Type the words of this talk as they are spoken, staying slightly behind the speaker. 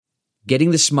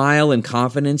Getting the smile and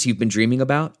confidence you've been dreaming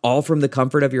about, all from the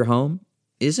comfort of your home,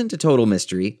 isn't a total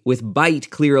mystery with Bite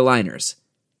clear aligners.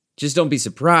 Just don't be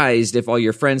surprised if all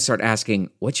your friends start asking,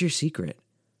 "What's your secret?"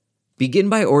 Begin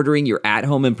by ordering your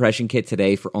at-home impression kit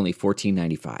today for only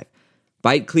 $14.95.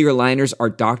 Bite clear aligners are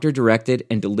doctor-directed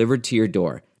and delivered to your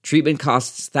door. Treatment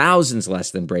costs thousands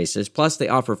less than braces, plus they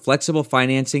offer flexible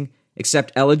financing,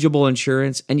 accept eligible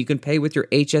insurance, and you can pay with your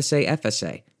HSA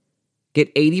FSA.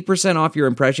 Get 80% off your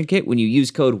impression kit when you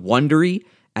use code WONDERY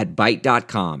at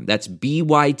Byte.com. That's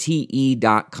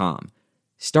BYTE.com.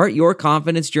 Start your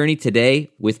confidence journey today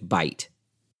with Byte.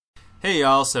 Hey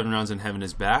y'all, 7 Rounds in Heaven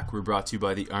is back. We're brought to you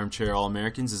by the Armchair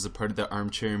All-Americans as a part of the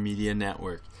Armchair Media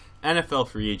Network. NFL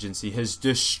free agency has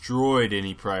destroyed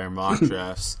any prior mock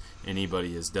drafts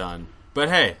anybody has done. But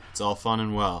hey, it's all fun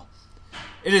and well.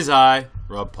 It is I,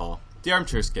 Rob Paul, the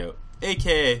Armchair Scout,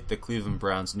 a.k.a. the Cleveland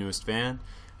Browns' newest fan.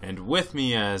 And with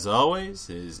me, as always,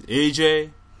 is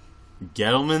AJ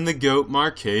Gettleman the Goat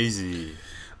Marchese.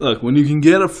 Look, when you can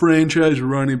get a franchise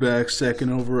running back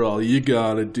second overall, you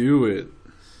gotta do it.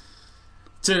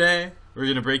 Today, we're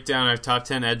going to break down our top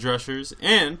 10 edge rushers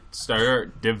and start our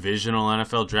divisional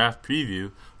NFL draft preview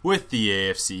with the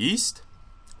AFC East.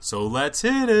 So let's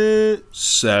hit it.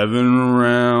 7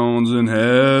 rounds in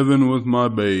heaven with my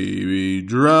baby,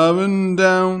 driving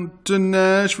down to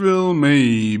Nashville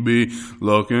maybe,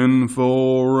 looking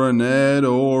for a Ned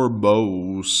or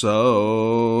Bosa.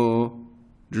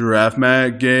 Draft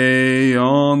Matt Gay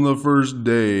on the first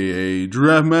day,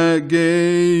 draft Matt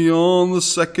Gay on the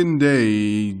second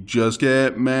day, just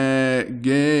get Matt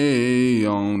Gay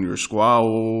on your squad.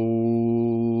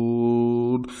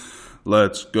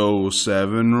 Let's go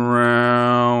 7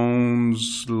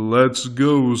 rounds. Let's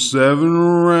go 7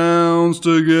 rounds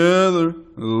together.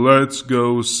 Let's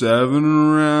go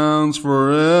 7 rounds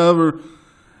forever.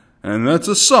 And that's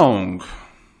a song.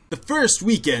 The first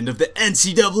weekend of the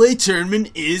NCAA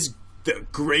tournament is the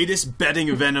greatest betting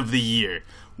event of the year.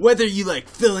 Whether you like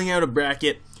filling out a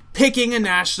bracket, picking a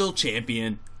national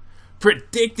champion,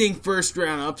 predicting first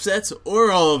round upsets,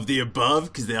 or all of the above,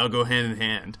 because they all go hand in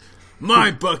hand,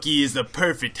 MyBookie is the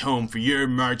perfect home for your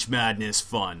March Madness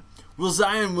fun. Will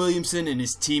Zion Williamson and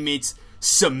his teammates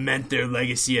cement their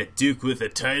legacy at Duke with a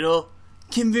title?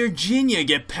 Can Virginia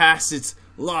get past its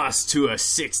loss to a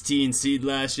 16 seed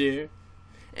last year?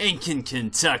 And can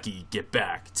Kentucky get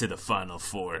back to the Final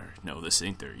Four? No, this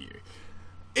ain't their year.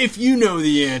 If you know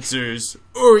the answers,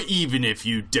 or even if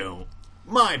you don't,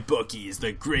 MyBookie is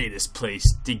the greatest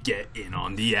place to get in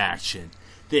on the action.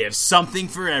 They have something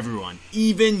for everyone,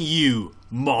 even you,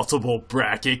 multiple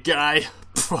bracket guy.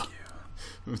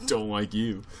 Don't like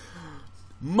you.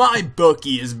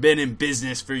 MyBookie has been in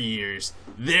business for years.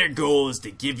 Their goal is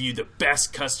to give you the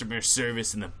best customer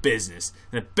service in the business.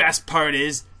 And the best part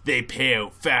is, they pay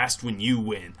out fast when you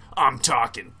win. I'm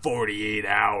talking 48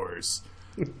 hours.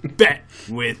 Bet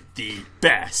with the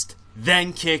best.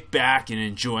 Then kick back and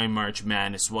enjoy March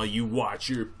Madness while you watch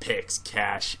your picks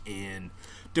cash in.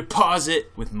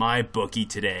 Deposit with MyBookie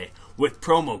today with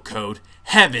promo code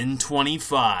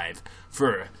HEAVEN25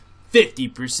 for a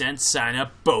 50%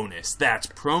 sign-up bonus. That's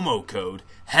promo code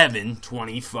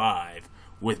HEAVEN25.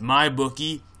 With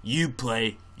MyBookie, you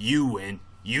play, you win,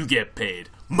 you get paid.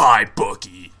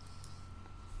 MyBookie.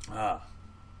 That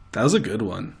was a good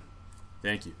one.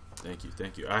 Thank you.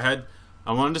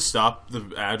 I wanted to stop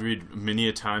the ad read many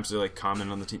a times to like comment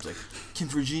on the teams like, can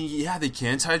Virginia? Yeah, they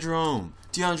can. Ty Jerome,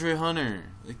 DeAndre Hunter,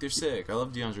 like they're sick. I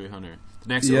love DeAndre Hunter. The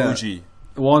next OG,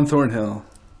 Juan Thornhill.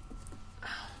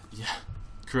 Yeah,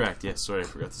 correct. Yeah, sorry, I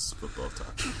forgot this is football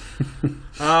talk.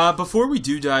 Before we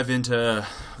do dive into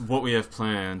what we have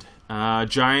planned,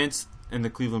 Giants and the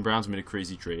Cleveland Browns made a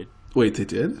crazy trade. Wait, they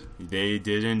did? They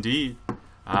did indeed.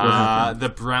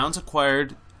 The Browns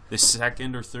acquired the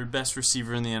second or third best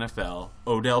receiver in the NFL,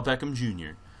 Odell Beckham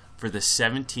Jr., for the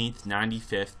 17th,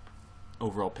 95th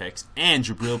overall picks, and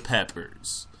Jabril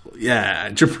Peppers. Yeah,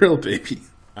 Jabril, baby.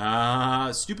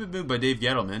 Stupid move by Dave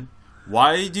Gettleman.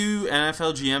 Why do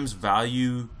NFL GMs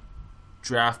value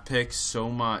draft picks so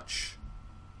much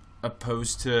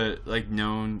opposed to like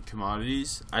known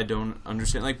commodities? I don't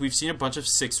understand. Like, we've seen a bunch of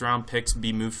 6th-round picks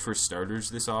be moved for starters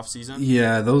this offseason.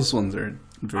 Yeah, those ones are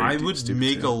very I would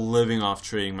make a living off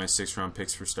trading my 6th-round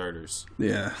picks for starters.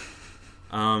 Yeah.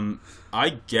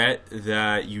 I get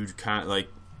that you'd kind of like,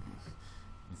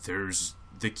 there's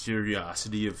the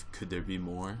curiosity of could there be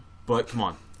more, but come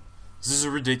on, this is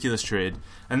a ridiculous trade.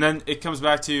 And then it comes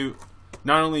back to,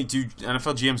 not only do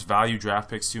NFL GMs value draft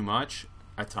picks too much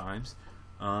at times,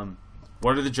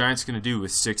 what are the Giants going to do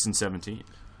with 6 and 17?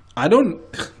 I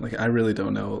really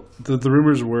don't know. The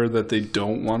rumors were that they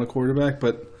don't want a quarterback,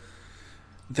 but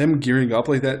them gearing up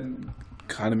like that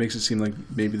kind of makes it seem like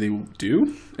maybe they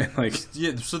do. And like,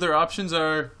 yeah, so their options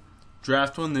are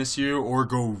draft one this year or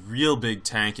go real big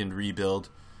tank and rebuild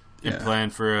and plan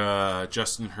for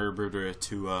Justin Herbert or a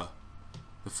Tua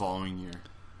the following year.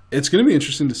 It's going to be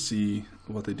interesting to see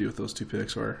what they do with those two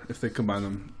picks, or if they combine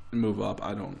them and move up.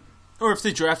 Or if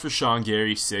they draft Rashawn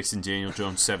Gary 6th and Daniel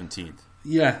Jones 17th.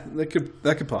 Yeah, that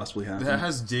could possibly happen. That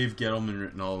has Dave Gettleman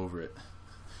written all over it.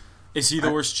 Is he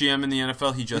the worst GM in the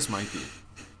NFL? He just might be.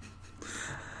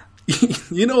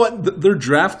 You know what? Their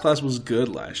draft class was good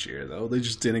last year, though. They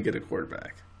just didn't get a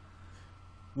quarterback.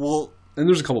 Well, and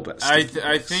there's a couple bets.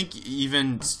 I think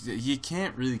even you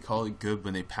can't really call it good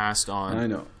when they passed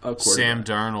on Sam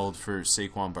Darnold for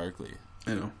Saquon Barkley.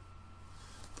 I know.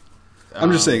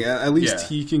 I'm just saying, at least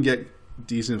he can get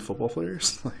decent football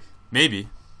players. Like maybe.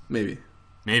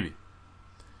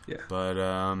 Yeah. But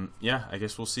I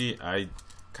guess we'll see. I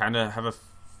kind of have a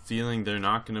feeling they're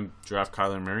not going to draft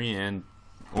Kyler Murray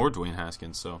or Dwayne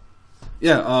Haskins. So.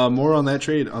 Yeah, more on that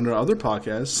trade on our other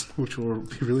podcast, which will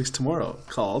be released tomorrow,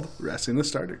 called Resting the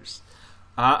Starters.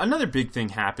 Another big thing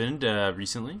happened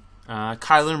recently.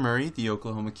 Kyler Murray, the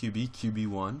Oklahoma QB,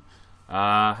 QB1,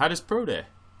 had his pro day.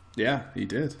 Yeah, he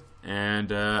did.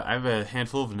 And I have a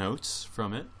handful of notes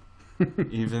from it.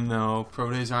 Even though pro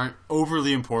days aren't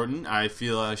overly important, I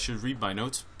feel I should read my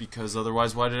notes because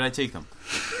otherwise, why did I take them?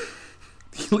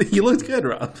 He looked good,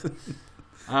 Rob.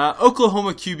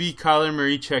 Oklahoma QB Kyler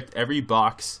Murray checked every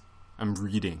box. I'm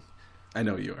reading. I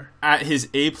know you are. At his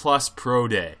A-plus pro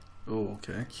day. Oh,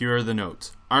 okay. Here are the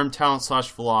notes. Arm talent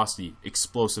 / velocity.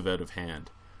 Explosive out of hand.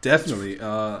 Definitely.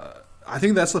 I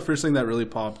think that's the first thing that really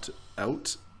popped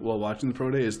out while watching the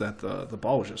pro day is that the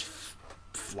ball was just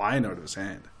flying out of his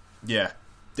hand. Yeah,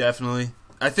 definitely.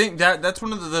 I think that's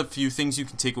one of the few things you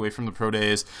can take away from the pro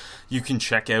day is you can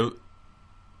check out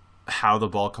how the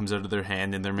ball comes out of their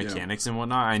hand and their mechanics and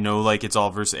whatnot. I know it's all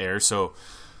versus air, so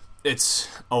it's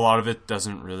a lot of it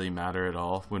doesn't really matter at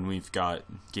all when we've got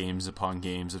games upon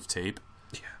games of tape.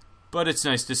 Yeah. But it's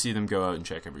nice to see them go out and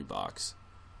check every box.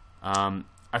 I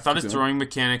thought his throwing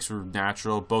mechanics were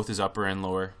natural, both his upper and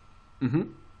lower.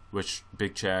 Mm-hmm. Which,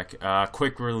 big check.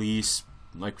 Quick release.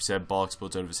 Like we said, ball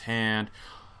explodes out of his hand.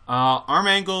 Arm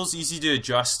angles, easy to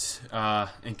adjust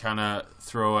and kind of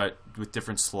throw at with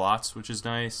different slots, which is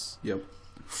nice. Yep.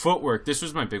 Footwork, this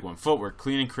was my big one. Footwork,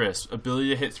 clean and crisp. Ability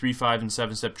to hit 3, 5, and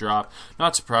 7-step drop.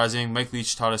 Not surprising. Mike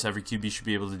Leach taught us every QB should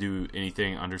be able to do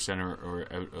anything under center or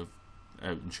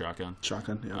out in shotgun.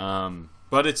 Shotgun, yeah.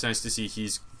 But it's nice to see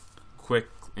he's quick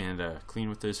and clean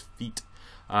with his feet.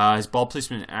 His ball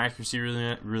placement and accuracy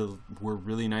were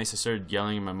really nice. I started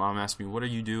yelling, and my mom asked me, "What are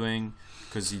you doing?"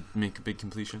 Because he'd make a big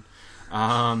completion.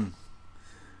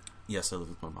 Yes, I live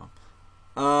with my mom.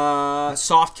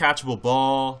 Soft catchable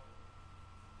ball,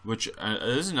 which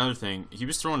is another thing. He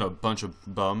was throwing a bunch of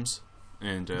bums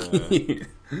and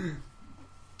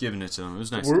giving it to them. It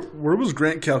was nice. Where was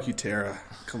Grant Calcaterra?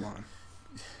 Come on.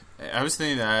 I was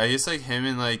thinking that. I guess him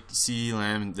and CeeDee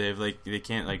Lamb, they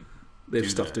can't they have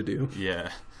stuff to do.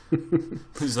 Yeah.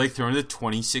 He's throwing the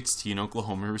 2016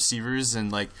 Oklahoma receivers,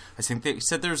 and I think they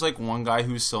said there was one guy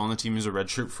who was still on the team as a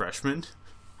redshirt freshman.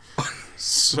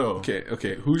 So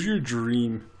okay. Who's your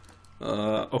dream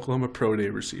Oklahoma Pro Day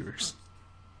receivers?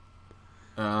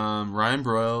 Ryan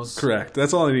Broyles. Correct.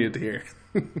 That's all I needed to hear.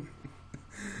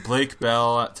 Blake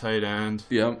Bell at tight end.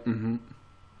 Yep. Mm-hmm.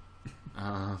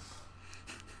 I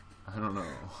don't know.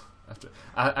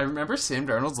 I remember Sam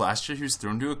Darnold's last year. He was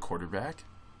thrown to a quarterback.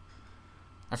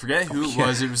 I forget who it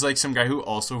was. It was some guy who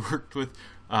also worked with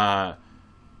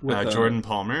Jordan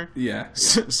Palmer. Yeah.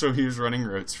 So he was running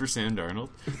routes for Sam Darnold.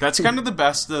 That's kind of the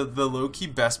best, the low-key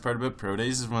best part about pro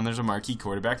days is when there's a marquee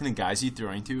quarterback and the guys he's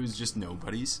throwing to is just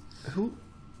nobodies. Who?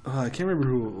 I can't remember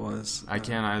who it was. I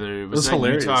can't either. It was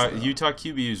hilarious. Utah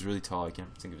QB who's really tall. I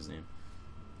can't think of his name.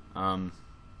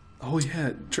 Oh,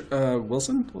 yeah.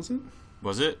 Wilson, was it?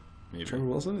 Was it? Maybe. Trevor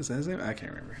Wilson? Is that his name? I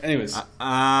can't remember. Anyways.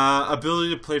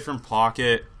 Ability to play from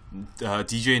pocket.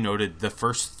 DJ noted the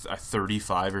first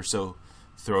 35 or so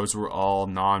throws were all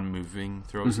non-moving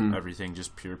throws. Mm-hmm. Everything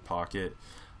just pure pocket.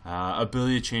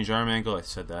 Ability to change arm angle. I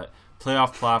said that. Play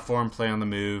off platform. Play on the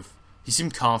move. He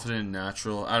seemed confident and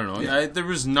natural. I don't know. Yeah. There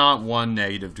was not one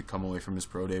negative to come away from his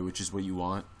pro day, which is what you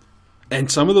want. And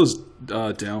some of those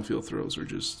downfield throws were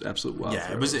just absolute wild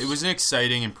throws. It was an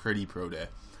exciting and pretty pro day.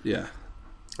 Yeah.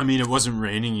 I mean, it wasn't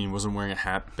raining and he wasn't wearing a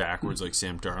hat backwards like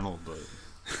Sam Darnold, but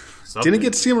didn't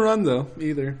get to see him run though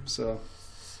either. So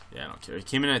yeah, I don't care. He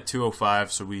came in at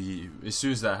 205, so as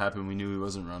soon as that happened, we knew he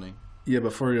wasn't running. Yeah,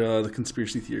 but for the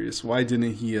conspiracy theorists, why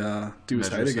didn't he do his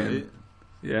height again?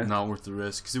 Yeah, not worth the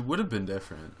risk because it would have been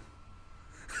different.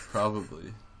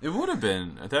 Probably. It would have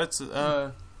been. That's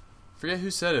forget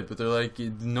who said it, but they're like,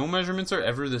 no measurements are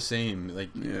ever the same,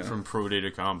 from pro day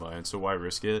to combine, so why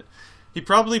risk it? He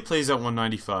probably plays at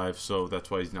 195, so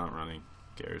that's why he's not running.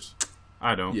 Who cares?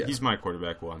 I don't. Yeah. He's my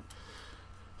quarterback one.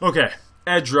 Okay.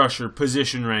 Edge rusher,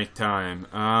 position rank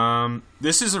time.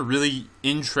 This is a really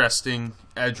interesting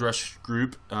edge rush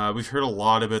group. We've heard a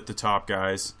lot about the top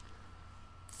guys.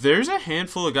 There's a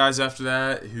handful of guys after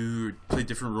that who play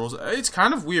different roles. It's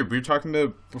kind of weird. We were talking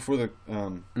about before the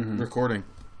recording.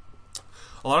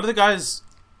 A lot of the guys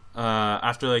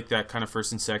after like that kind of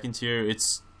first and second tier,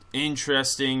 it's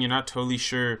interesting. You're not totally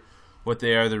sure what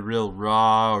they are. They're real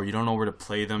raw, or you don't know where to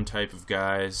play them type of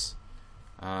guys.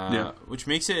 Which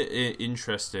makes it an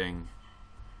interesting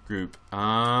group.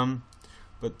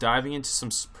 But diving into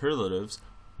some superlatives,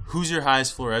 who's your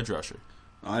highest floor edge rusher?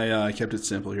 I kept it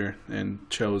simple here and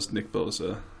chose Nick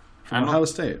Bosa from Ohio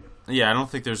State. Yeah, I don't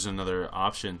think there's another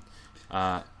option.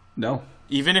 No.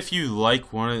 Even if you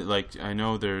like one of, I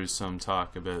know there's some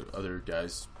talk about other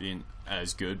guys being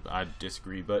as good. I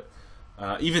disagree, but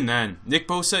even then, Nick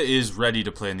Bosa is ready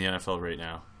to play in the NFL right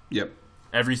now. Yep.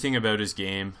 Everything about his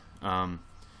game.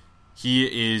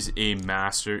 He is a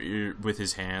master with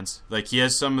his hands. Like, he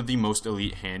has some of the most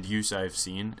elite hand use I've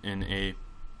seen in a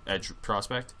edge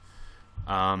prospect.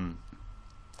 And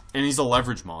he's a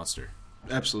leverage monster.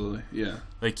 Absolutely, yeah.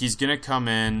 Like, he's going to come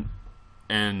in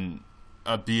and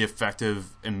be effective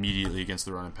immediately against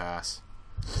the run and pass.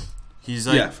 He's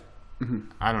like,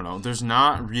 I don't know. There's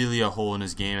not really a hole in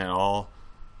his game at all,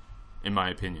 in my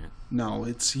opinion. No,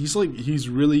 he's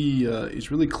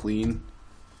really clean.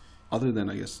 Other than,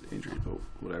 I guess, injury, but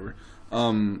whatever.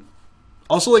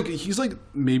 Also, he's,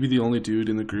 maybe the only dude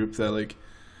in the group that,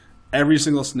 every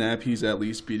single snap, he's at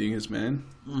least beating his man.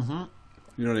 Mm-hmm.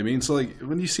 You know what I mean? So,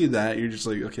 when you see that, you're just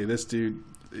like, okay, this dude,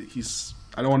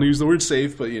 I don't want to use the word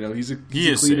safe, but, he's a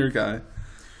cleaner guy.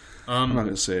 I'm not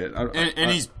going to say it. And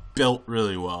he's built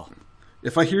really well.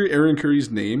 If I hear Aaron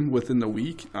Curry's name within the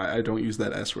week, I don't use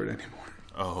that S word anymore.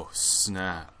 Oh,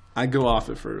 snap. I go off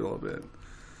it for a little bit.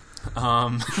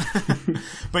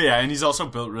 But yeah, and he's also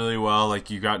built really well.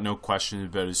 You got no question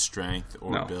about his strength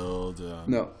or build.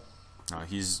 No,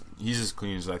 he's as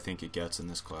clean as I think it gets in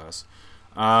this class.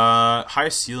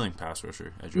 Highest ceiling pass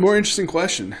rusher. More interesting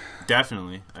question.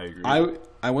 Definitely, I agree.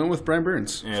 I went with Brian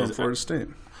Burns from Florida State.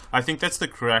 I think that's the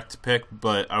correct pick,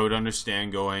 but I would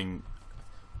understand going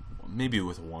maybe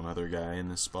with one other guy in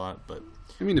this spot. But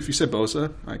I mean, if you said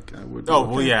Bosa, I would. Oh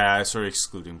well, yeah. Sorry,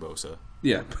 excluding Bosa.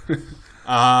 Yeah.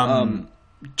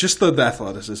 Just the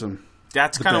athleticism.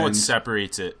 That's kind of what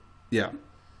separates it. Yeah.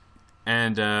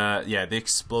 And the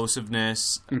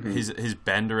explosiveness, his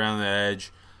bend around the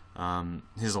edge,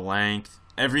 his length,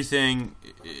 everything.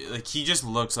 He just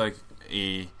looks like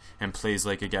and plays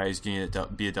like a guy who's going to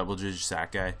be a double-digit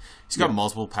sack guy. He's got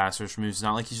multiple pass rush moves. It's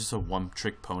not like he's just a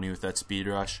one-trick pony with that speed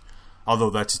rush, although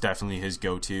that's definitely his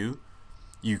go-to.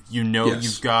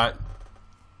 You've got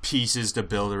pieces to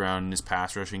build around in his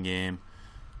pass rushing game.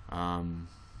 I'm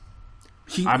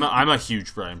a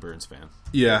huge Brian Burns fan.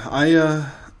 Yeah, I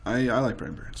like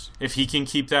Brian Burns. If he can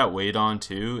keep that weight on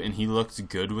too, and he looked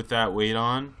good with that weight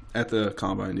on at the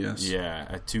combine, yes. Yeah,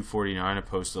 at 249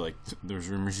 opposed to there's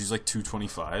rumors he's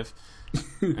 225,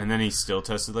 and then he still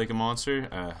tested like a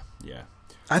monster. Yeah.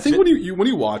 I think when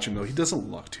you watch him though, he doesn't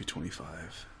look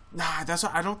 225. Nah,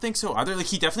 I don't think so either.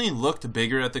 He definitely looked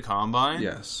bigger at the combine.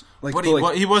 Yes, but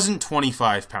he wasn't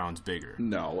 25 pounds bigger.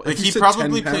 No, he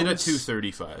probably played at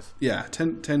 235. Yeah,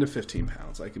 10 to 15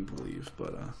 pounds, I can believe.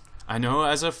 But I know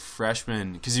as a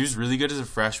freshman, because he was really good as a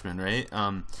freshman, right?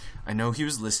 I know he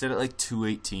was listed at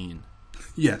 218.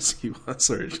 Yes, he was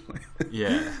originally.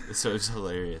 Yeah, so it was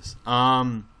hilarious.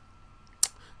 More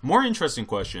interesting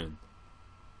question.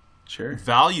 Sure.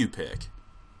 Value pick.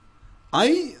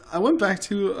 I went back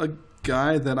to a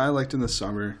guy that I liked in the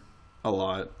summer a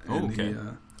lot. And okay.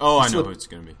 I know who it's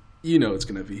going to be. You know it's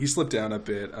going to be. He slipped down a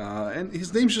bit. And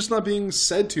his name's just not being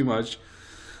said too much.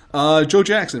 Joe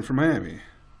Jackson from Miami.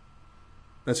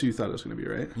 That's who you thought it was going to be,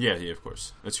 right? Yeah, of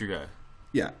course. That's your guy.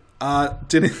 Yeah. I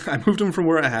moved him from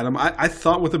where I had him. I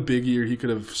thought with a big year he could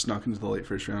have snuck into the late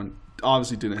first round.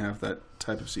 Obviously didn't have that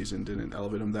type of season. Didn't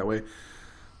elevate him that way.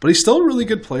 But he's still a really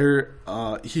good player.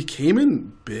 He came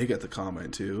in big at the combine,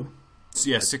 too.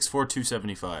 Yeah, 6'4",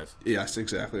 275. Yes,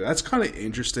 exactly. That's kind of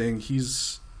interesting.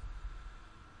 He's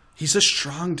a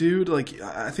strong dude.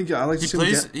 I think I like to see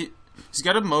him he's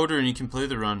got a motor and he can play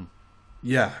the run.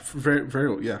 Yeah, very,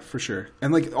 very, yeah, for sure.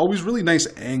 And always really nice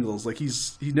angles.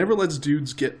 He never lets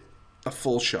dudes get a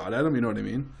full shot at him. You know what I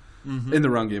mean? Mm-hmm. In the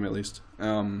run game, at least.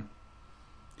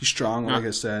 He's strong, like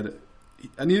I said.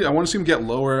 I want to see him get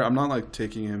lower. I'm not like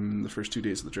taking him the first 2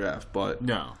 days of the draft, but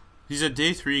no, he's a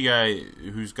day 3 guy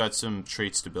who's got some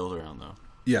traits to build around, though.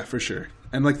 Yeah, for sure.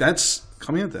 And like that's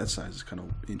coming at that size is kind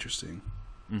of interesting.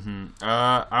 Mm-hmm.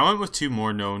 I went with 2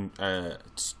 more known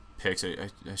picks. I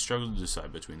struggled to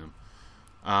decide between them.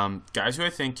 Guys who I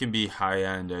think can be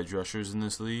high-end edge rushers in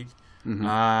this league. Mm-hmm.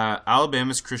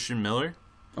 Alabama's Christian Miller.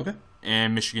 Okay.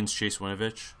 And Michigan's Chase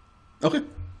Winovich. Okay.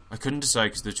 I couldn't decide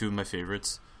because they're 2 of my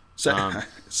favorites.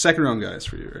 Second round guys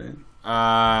for you,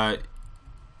 right?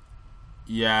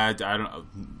 Yeah,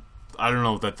 I don't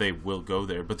know that they will go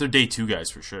there, but they're day 2 guys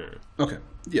for sure. Okay.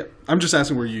 Yeah. I'm just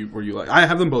asking where you like. I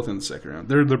have them both in the second round.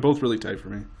 They're both really tight for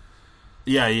me.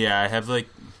 Yeah. I have like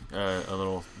a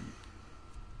little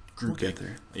group. We'll get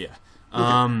there. Yeah.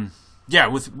 Okay. Yeah,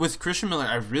 with Christian Miller,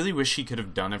 I really wish he could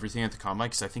have done everything at the combine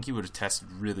because I think he would have tested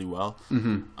really well.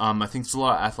 Mm-hmm. I think there's a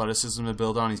lot of athleticism to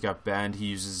build on. He's got bend. He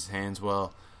uses his hands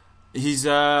well. He's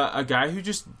a guy who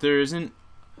just there isn't.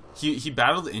 He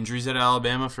battled injuries at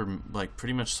Alabama for like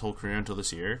pretty much his whole career until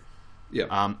this year. Yeah.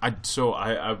 I'm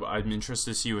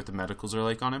interested to see what the medicals are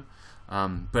like on him.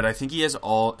 But I think he has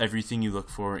everything you look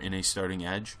for in a starting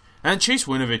edge. And Chase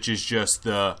Winovich is just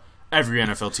every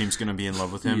NFL team's going to be in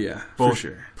love with him. Yeah, both for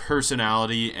sure.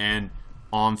 Personality and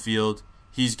on field.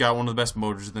 He's got one of the best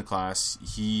motors in the class.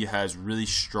 He has really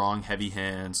strong, heavy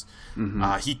hands.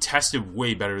 Mm-hmm. He tested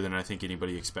way better than I think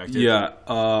anybody expected. Yeah,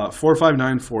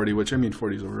 4.59 40, which I mean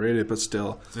 40 is overrated, but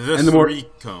still. The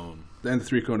 3-cone. And the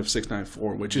 3-cone of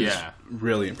 6.94, which is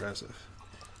really impressive.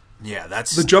 Yeah,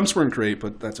 that's the jumps weren't great,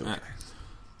 but that's okay.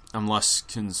 I'm less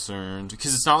concerned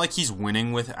because it's not like he's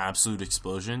winning with absolute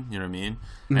explosion. You know what I mean?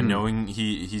 Mm-hmm. And knowing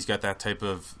he's got that type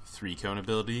of 3-cone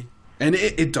ability. And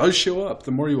it does show up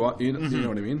the more you want. You know, mm-hmm. You know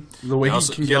what I mean? The way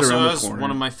he can get around the corner.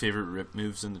 One of my favorite rip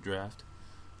moves in the draft.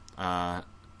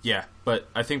 Yeah, but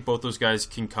I think both those guys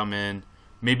can come in.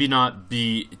 Maybe not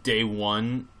be day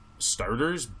 1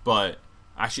 starters, but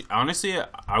actually, honestly,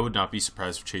 I would not be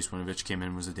surprised if Chase Winovich came in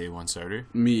and was a day 1 starter.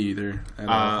 Me either.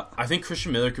 I think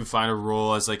Christian Miller could find a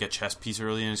role as like a chess piece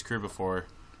early in his career before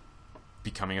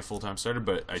becoming a full-time starter,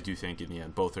 but I do think in the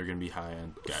end both are going to be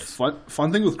high-end guys.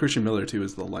 Fun thing with Christian Miller too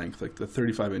is the length, like the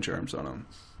 35-inch arms on him.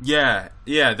 Yeah,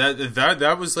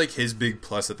 that was like his big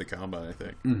plus at the combine, I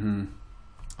think.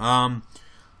 Mm-hmm.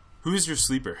 Who's your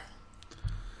sleeper?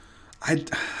 I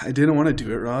didn't want to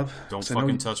do it, Rob. Don't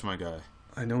fucking touch my guy.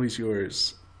 I know he's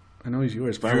yours, but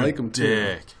You're I like him too.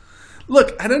 Dick.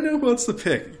 Look, I don't know who else to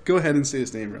pick. Go ahead and say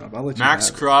his name, Rob. I'll let you. Max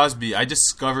Crosby. I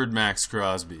discovered Max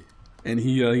Crosby. And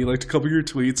he liked a couple of your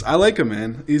tweets. I like him,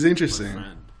 man. He's interesting.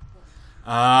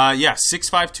 6'5",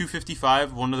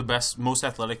 255, one of the best, most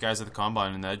athletic guys at the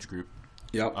combine in the edge group.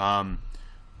 Yep.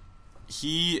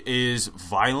 He is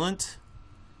violent.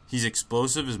 He's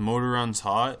explosive. His motor runs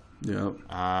hot. Yep.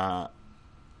 I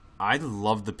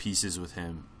love the pieces with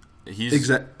him. He's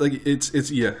exactly it's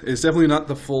definitely not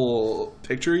the full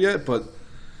picture yet, but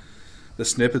the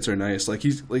snippets are nice. Like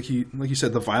you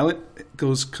said, the violent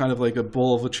goes kind of like a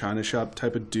bull of a china shop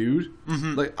type of dude.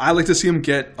 Mm-hmm. Like I like to see him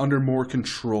get under more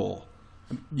control.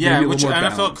 Yeah, which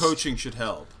NFL coaching should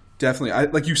help.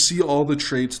 Definitely, you see all the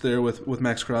traits there with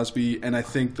Max Crosby, and I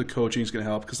think the coaching is going to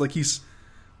help because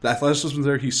the athleticism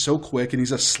there. He's so quick, and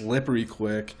he's a slippery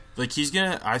quick. I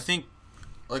think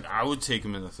I would take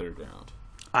him in the 3rd round.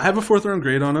 I have a 4th round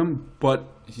grade on him, but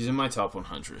he's in my top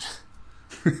 100.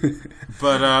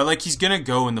 But he's gonna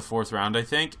go in the 4th round, I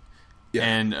think. Yeah.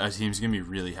 And a team's gonna be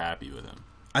really happy with him.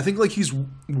 I think he's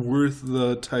worth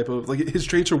the type of his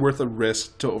traits are worth a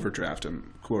risk to overdraft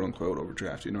him, quote unquote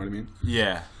overdraft. You know what I mean?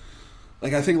 Yeah.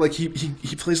 I think he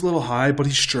plays a little high, but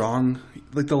he's strong.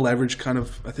 The leverage kind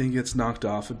of I think gets knocked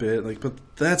off a bit. But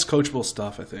that's coachable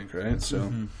stuff, I think, right? So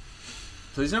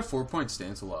plays in a 4-point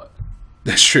stance a lot.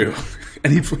 That's true,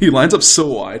 and he lines up so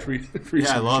wide for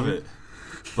yeah, I love it.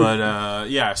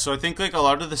 But so I think a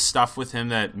lot of the stuff with him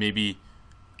that maybe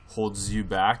holds you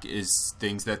back is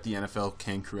things that the NFL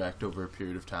can correct over a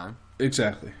period of time.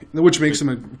 Exactly, which makes him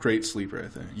a great sleeper, I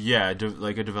think. Yeah,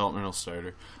 like a developmental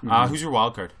starter. Mm-hmm. Who's your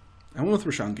wild card? I went with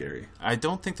Rashawn Gary. I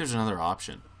don't think there's another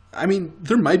option. I mean,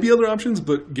 there might be other options,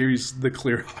 but Gary's the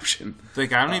clear option. I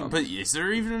don't even. But is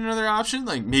there even another option?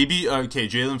 Maybe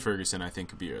Jalen Ferguson. I think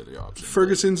could be your other option.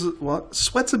 Ferguson's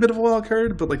Sweat's a bit of a wild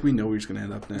card, but we know where he's going to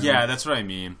end up now. Yeah, that's what I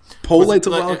mean. Polite's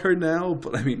a wild card now,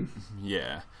 but I mean,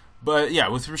 yeah, but yeah,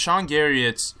 with Rashawn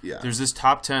Gary, there's this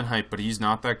top 10 hype, but he's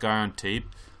not that guy on tape.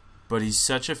 But he's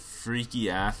such a freaky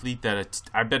athlete that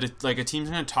I bet a team's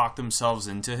going to talk themselves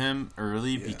into him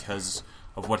early because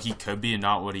of what he could be and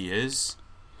not what he is.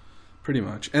 Pretty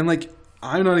much. And,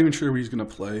 I'm not even sure where he's going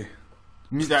to play.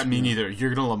 Me neither.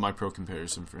 You're going to love my pro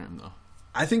comparison for him, though.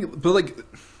 I think, but like,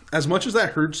 as much as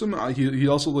that hurts him, he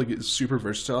also like is super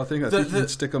versatile. I think he can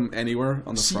stick him anywhere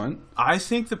on the front. I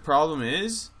think the problem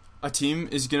is a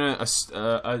team's gonna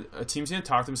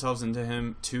talk themselves into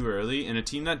him too early, and a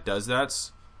team that does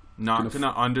that's not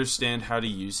gonna understand how to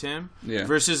use him. Yeah.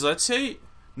 Versus, let's say,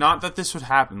 not that this would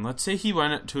happen. Let's say he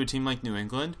went to a team like New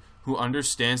England, who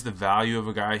understands the value of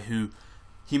a guy who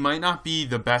he might not be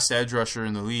the best edge rusher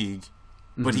in the league,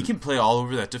 but he can play all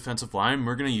over that defensive line.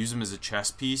 We're gonna use him as a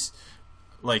chess piece.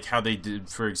 Like how they did,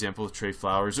 for example, with Trey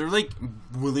Flowers or like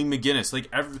Willie McGinnis. Like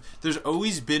there's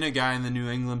always been a guy in the New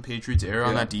England Patriots era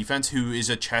on that defense who is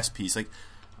a chess piece. Like,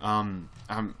 Teddy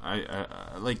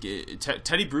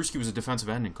Bruschi was a defensive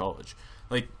end in college.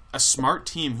 Like a smart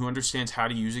team who understands how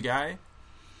to use a guy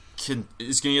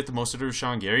is going to get the most out of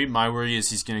Rashawn Gary. My worry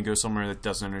is he's going to go somewhere that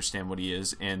doesn't understand what he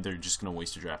is, and they're just going to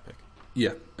waste a draft pick.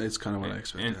 Yeah, it's kind of what I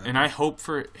expect. And I hope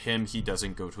for him he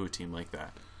doesn't go to a team like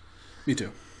that. Me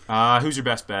too. Who's your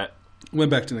best bet?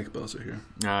 Went back to Nick Bosa here.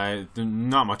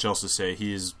 Not much else to say.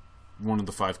 He is one of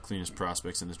the 5 cleanest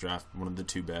prospects in this draft. One of the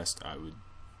 2 best, I would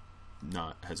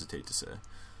not hesitate to say.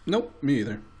 Nope, me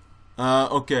either.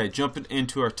 Okay, jumping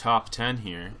into our top 10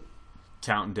 here.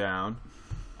 Counting down.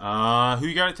 Who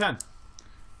you got at 10?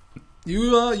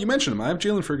 You mentioned him. I have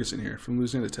Jalen Ferguson here from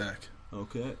Louisiana Tech.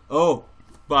 Okay. Oh,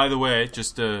 by the way,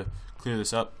 just to clear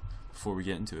this up before we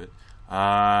get into it.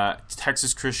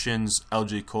 Texas Christian's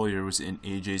LJ Collier was in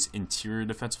AJ's interior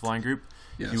defensive line group.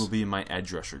 Yes. He will be in my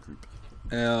edge rusher group.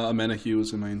 Amena Hugh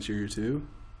was in my interior too.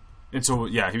 And so,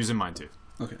 yeah, he was in mine too.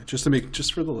 Okay, just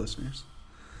for the listeners.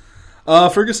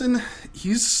 Ferguson,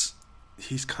 he's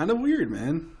kind of weird,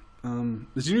 man.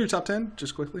 Is he in your top 10?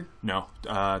 Just quickly. No,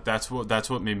 that's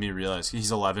what made me realize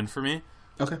he's 11 for me.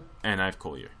 Okay. And I have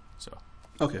Collier. So.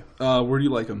 Okay. Where do you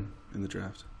like him in the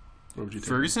draft? What would you take?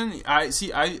 Ferguson,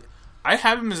 I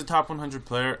have him as a top 100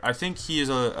 player. I think he is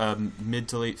a mid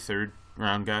to late 3rd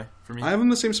round guy for me. I have him in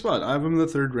the same spot. I have him in the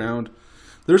 3rd round.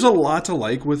 There's a lot to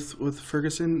like with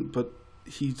Ferguson, but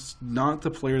he's not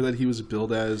the player that he was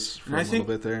billed as for little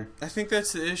bit there. I think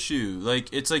that's the issue.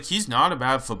 Like, it's like he's not a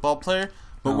bad football player,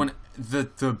 but when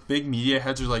the big media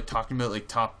heads are like talking about like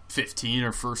top 15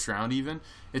 or 1st round even,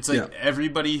 it's like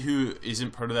everybody who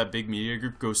isn't part of that big media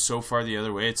group goes so far the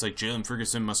other way. It's like Jalen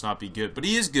Ferguson must not be good, but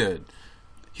he is good.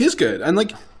 He is good, and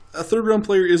like a 3rd round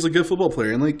player is a good football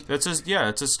player, and like it's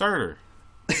a starter.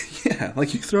 Yeah,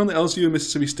 like you throw in the LSU and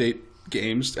Mississippi State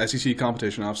games, SEC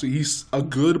competition. Obviously, he's a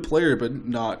good player, but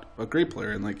not a great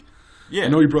player. And like, I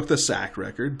know he broke the sack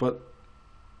record, but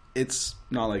it's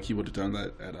not like he would have done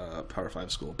that at a Power 5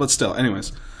 school. But still,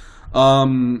 anyways,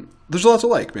 there's a lot to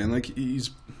like, man. Like he's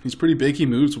pretty big. He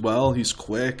moves well. He's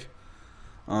quick.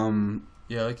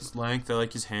 Yeah, I like his length. I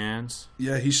like his hands.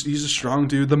 Yeah, he's a strong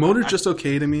dude. The motor's just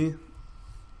okay to me.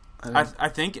 I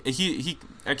think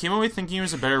I came away thinking he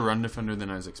was a better run defender than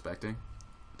I was expecting.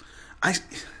 I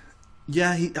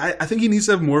think he needs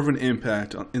to have more of an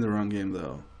impact in the run game,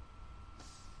 though.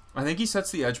 I think he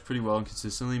sets the edge pretty well and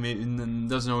consistently, and then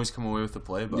doesn't always come away with the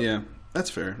play. But yeah, that's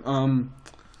fair.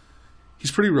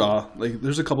 He's pretty raw. Like,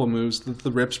 there's a couple of moves.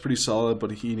 The rip's pretty solid,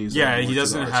 but he needs. Yeah, he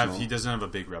doesn't have a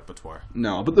big repertoire.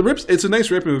 No, but the rips. It's a nice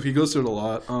rip move. He goes through it a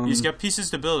lot. He's got pieces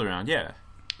to build around. Yeah,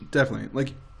 definitely.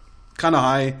 Like, kind of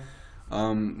high.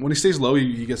 When he stays low,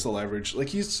 he gets the leverage. Like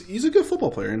he's a good football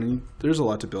player, and there's a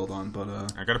lot to build on. But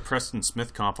I got a Preston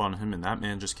Smith comp on him, and that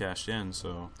man just cashed in.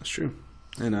 So that's true,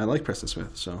 and I like Preston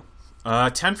Smith. So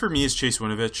 10 for me is Chase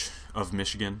Winovich of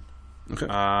Michigan. Okay.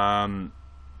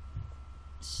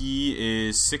 He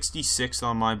is 66th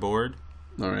on my board.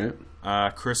 All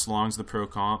right. Chris Long's the pro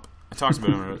comp. I talked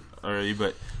about him already,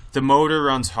 but the motor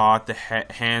runs hot. The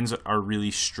hands are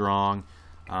really strong.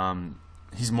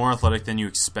 He's more athletic than you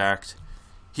expect.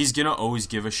 He's going to always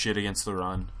give a shit against the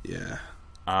run. Yeah.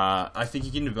 I think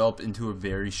he can develop into a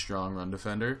very strong run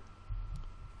defender.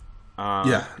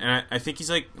 Yeah. And I think he's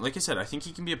like I said, I think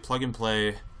he can be a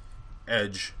plug-and-play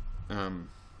edge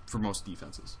for most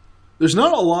defenses. There's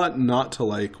not a lot not to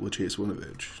like with Chase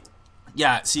Winovich.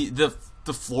 Yeah, see, the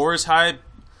floor is high.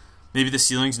 Maybe the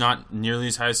ceiling's not nearly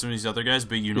as high as some of these other guys,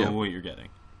 but you know what you're getting.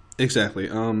 Exactly.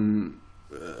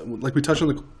 Like we touched on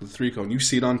the 3-cone. You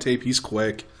see it on tape. He's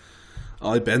quick.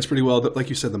 He bends pretty well. Like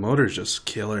you said, the motor is just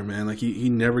killer, man. Like he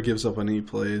never gives up on any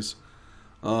plays.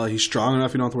 He's strong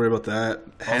enough. You don't have to worry about that.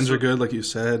 Hands are good, like you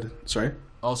said. Sorry?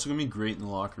 Also going to be great in the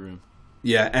locker room.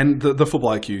 Yeah, and the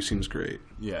football IQ seems great.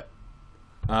 Yeah.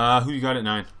 Who you got at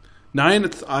 9?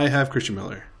 9, I have Christian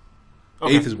Miller.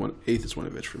 Okay. 8th is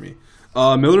Winovich for me.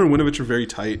 Miller and Winovich are very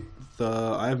tight.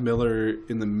 I have Miller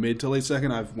in the mid to late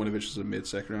second. I have Winovich as a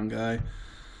mid-second round guy.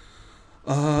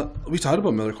 We talked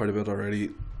about Miller quite a bit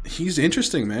already. He's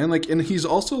interesting, man. Like, and he's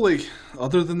also like,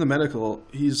 other than the medical,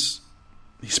 he's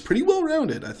pretty well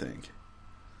rounded, I think.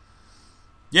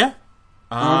 Yeah,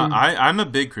 I'm a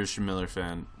big Christian Miller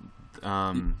fan.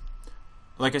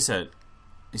 Like I said,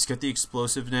 he's got the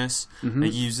explosiveness. Mm-hmm.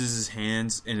 Like he uses his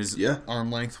hands and his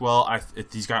arm length well.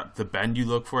 He's got the bend you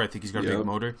look for. I think he's got a big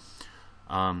motor.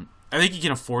 I think he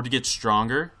can afford to get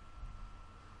stronger.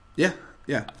 Yeah.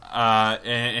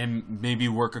 And maybe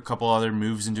work a couple other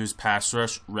moves into his pass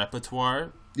rush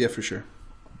repertoire. Yeah, for sure.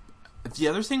 The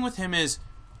other thing with him is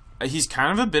he's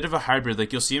kind of a bit of a hybrid.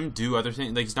 Like you'll see him do other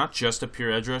things. Like he's not just a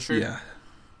pure edge rusher. Yeah.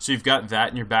 So you've got that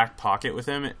in your back pocket with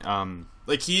him.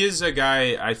 Like he is a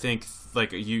guy. I think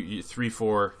like you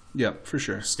 3-4. Yeah, for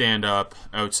sure. Stand up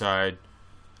outside,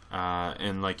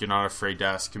 and like you're not afraid to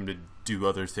ask him to do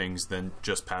other things than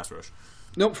just pass rush.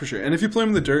 Nope, for sure. And if you play him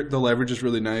in the dirt, the leverage is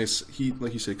really nice. He,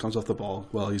 like you said, comes off the ball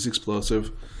well. He's explosive.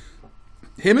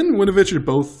 Him and Winovich are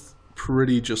both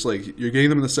pretty just like, you're getting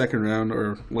them in the second round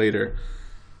or later,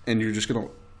 and you're just going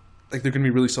to, like, they're going to be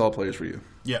really solid players for you.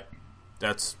 Yeah,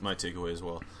 that's my takeaway as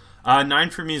well. 9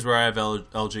 for me is where I have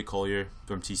LJ Collier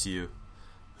from TCU,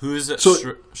 who is a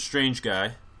strange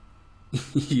guy.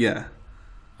 Yeah.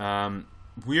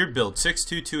 Weird build,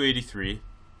 6'2", 283.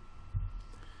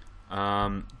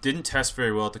 Didn't test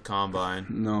very well at the combine.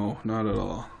 No, not at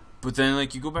all. But then,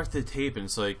 like, you go back to the tape, and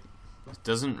it's like, it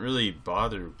doesn't really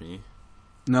bother me.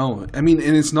 No, I mean,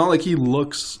 and it's not like he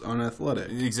looks unathletic.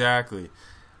 Exactly.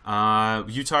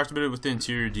 You talked about it with the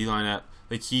interior D-line app.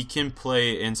 Like, he can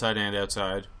play inside and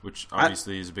outside, which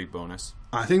obviously is a big bonus.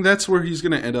 I think that's where he's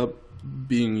going to end up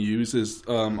being used, is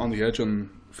on the edge on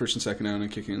first and second down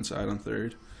and kicking inside on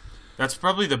third. That's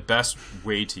probably the best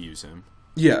way to use him.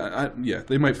 Yeah,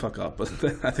 they might fuck up, but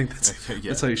I think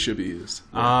that's how he should be used.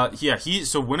 Yeah.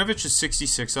 So Winovich is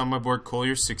 66 on my board.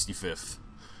 Collier's 65th.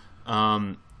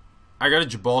 I got a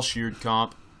Jabal Sheard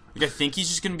comp. Like, I think he's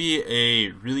just going to be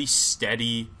a really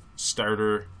steady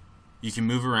starter. You can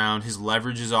move around. His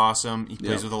leverage is awesome. He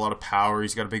plays with a lot of power.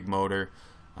 He's got a big motor.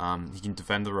 He can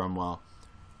defend the run well.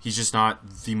 He's just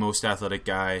not the most athletic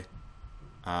guy.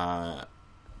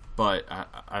 But I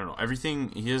don't know.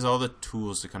 Everything, he has all the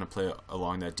tools to kind of play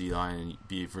along that D-line and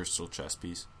be a versatile chess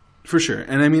piece. For sure.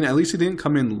 And I mean, at least he didn't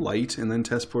come in light and then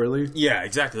test poorly. Yeah,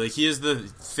 exactly. Like, he is the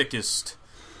thickest,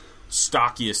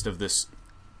 stockiest of this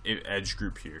edge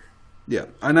group here. Yeah.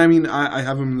 And I mean, I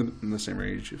have him in the same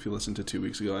range. If you listened to 2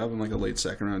 weeks ago, I have him like a late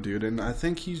second round dude. And I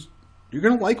think you're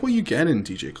going to like what you get in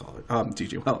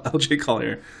LJ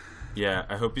Collier. Yeah,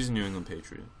 I hope he's a New England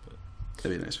Patriot.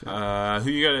 That'd be a nice fit.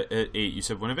 Who you got at 8? You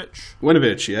said Winovich?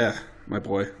 Winovich, yeah. My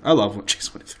boy. I love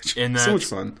Winovich. So much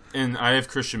fun. And I have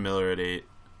Christian Miller at 8.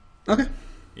 Okay.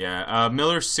 Yeah.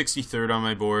 Miller's 63rd on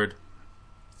my board.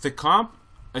 The comp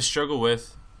I struggle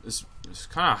with is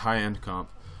kind of a high-end comp.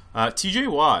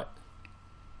 TJ Watt.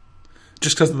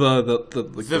 Just because of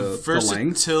the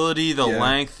versatility, the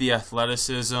length, the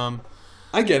athleticism.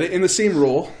 I get it. In the same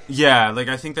role. Yeah, like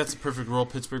I think that's a perfect role.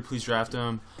 Pittsburgh, please draft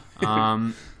him.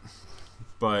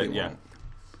 But yeah.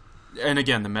 And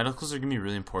again, the medicals are going to be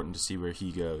really important to see where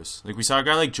he goes. Like we saw a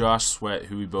guy like Josh Sweat,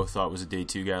 who we both thought was a day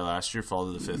 2 guy last year, fall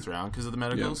to the 5th round because of the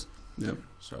medicals. Yep.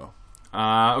 So,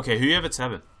 okay, who you have at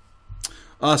 7?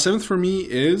 7th for me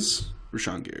is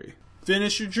Rashawn Gary.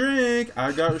 Finish your drink.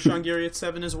 I got Rashawn Gary at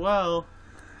 7 as well.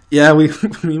 Yeah, we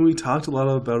talked a lot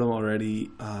about him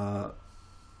already.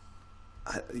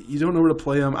 You don't know where to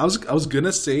play him. I was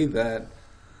gonna say that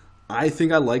I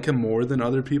think I like him more than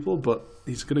other people, but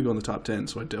he's gonna go in the top 10,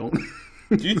 so I don't.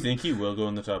 Do you think he will go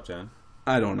in the top 10?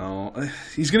 I don't know.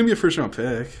 He's gonna be a first round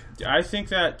pick. I think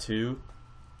that too,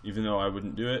 even though I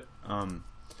wouldn't do it.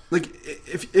 Like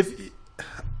if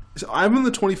so I'm in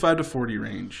the 25 to 40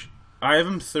 range. I have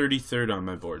him 33rd on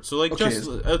my board. So like just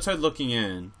outside looking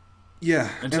in.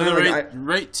 Yeah. And to the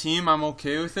right team, I'm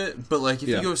okay with it. But like if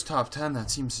he goes top 10,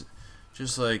 that seems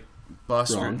just like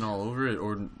bust written all over it.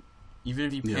 Or even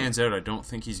if he pans out, I don't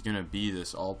think he's gonna be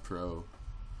this all-pro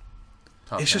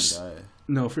top 10 guy.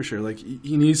 No, for sure. Like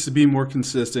he needs to be more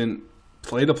consistent,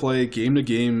 play to play, game to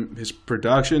game. His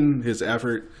production, his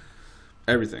effort,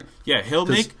 everything. Yeah, he'll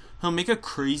make a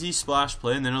crazy splash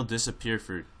play and then he'll disappear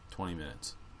for 20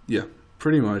 minutes. Yeah,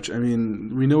 pretty much. I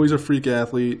mean, we know he's a freak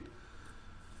athlete.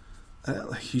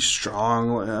 He's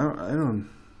strong. I don't.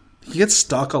 He gets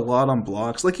stuck a lot on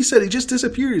blocks. Like you said, he just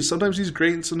disappears. Sometimes he's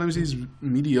great, and sometimes he's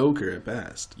mediocre at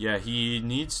best. Yeah, he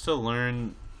needs to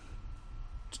learn.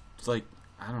 Like,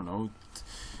 I don't know.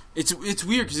 It's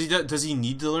weird because does he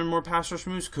need to learn more pass rush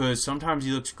moves? Because sometimes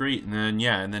he looks great, and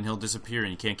then he'll disappear, and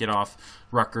he can't get off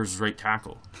Rutgers' right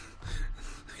tackle.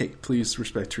 Hey, please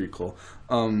respect Tariq Cole.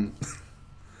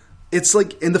 it's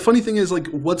like, and the funny thing is, like,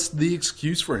 what's the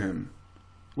excuse for him?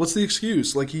 What's the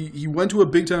excuse? Like, he went to a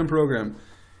big time program.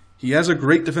 He has a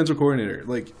great defensive coordinator.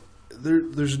 Like,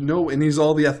 there's no, and he's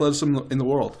all the athleticism in the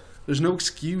world. There's no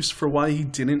excuse for why he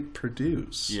didn't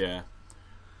produce. Yeah.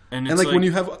 And like when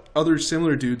you have other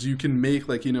similar dudes, you can make,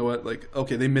 like, you know what, like,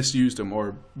 okay, they misused him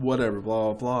or whatever,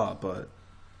 blah, blah, blah, but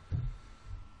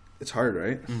it's hard,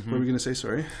 right? Mm-hmm. What are we going to say?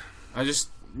 Sorry. I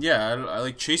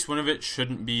like Chase Winovich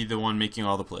shouldn't be the one making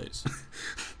all the plays.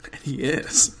 He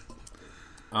is.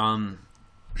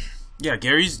 Yeah,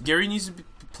 Gary needs to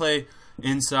play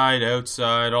inside,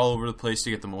 outside, all over the place to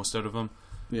get the most out of him.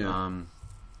 Yeah.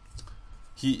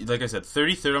 He, like I said,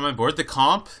 33rd on my board. The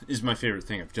comp is my favorite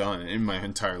thing I've done in my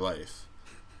entire life.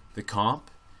 The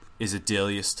comp is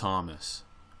Adelius Thomas.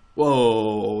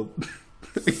 Whoa.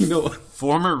 You know,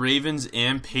 former Ravens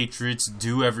and Patriots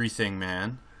do everything,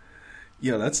 man.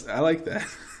 Yeah, I like that.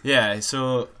 Yeah,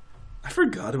 so I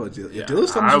forgot about Adelius. Yeah,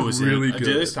 Adelius Thomas was really good.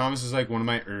 Adelius Thomas was like one of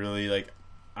my early, like,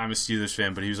 I'm a Steelers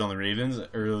fan, but he was on the Ravens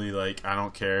early. Like, I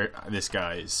don't care. This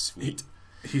guy is sweet.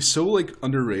 He's so, like,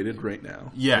 underrated right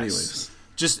now. Yes. Anyways.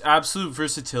 Just absolute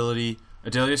versatility.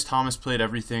 Adelius Thomas played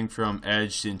everything from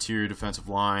edge to interior defensive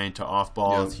line to off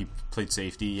ball. Yep. He played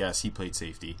safety. Yes, he played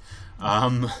safety.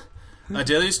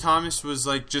 Adelius Thomas was,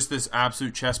 like, just this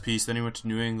absolute chess piece. Then he went to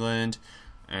New England.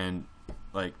 And,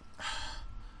 like,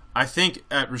 I think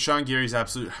at Rashawn Gary's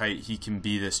absolute height, he can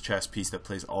be this chess piece that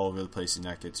plays all over the place, and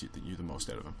that gets you the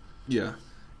most out of him. Yeah.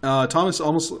 Thomas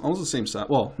almost the same size.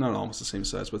 Well, not almost the same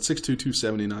size, but 6'2",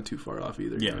 270, not too far off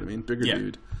either. You know what I mean? Bigger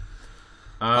dude.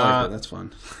 I like that. That's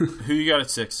fun. Who you got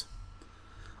at 6?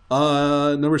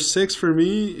 Number 6 for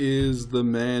me is the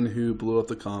man who blew up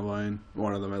the combine.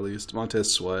 One of them, at least.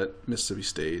 Montez Sweat, Mississippi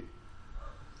State.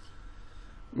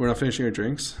 We're not finishing our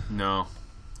drinks? No.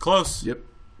 Close. Yep.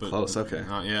 Close, okay.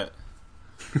 Not yet.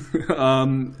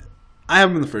 I have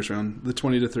him in the first round, the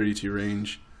 20 to 32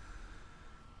 range.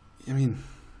 I mean,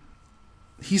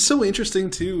 he's so interesting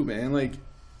too, man. Like,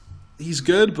 he's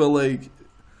good, but, like,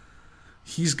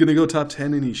 he's going to go top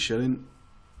 10 and he shouldn't.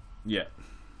 Yeah.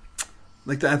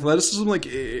 Like, the athleticism, like,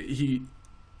 it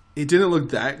didn't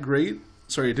look that great.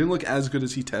 Sorry, it didn't look as good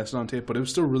as he tested on tape, but it was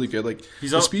still really good. Like,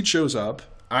 the speed shows up.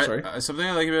 Something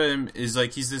I like about him is,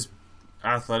 like, he's this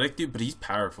athletic dude, but he's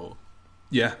powerful.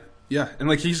 Yeah. And,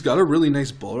 like, he's got a really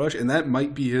nice bull rush, and that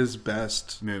might be his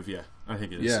best move, yeah. I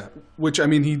think it is. Yeah, which, I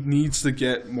mean, he needs to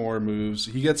get more moves.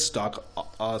 He gets stuck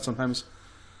sometimes.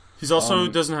 He's also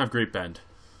doesn't have great bend.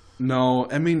 No,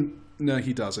 I mean, no,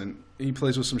 he doesn't. He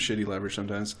plays with some shitty leverage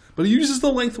sometimes. But he uses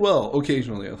the length well,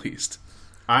 occasionally at least.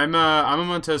 I'm a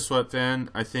Montez Sweat fan.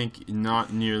 I think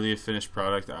not nearly a finished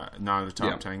product. Not a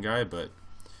top 10 guy, but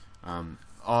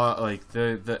like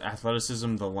the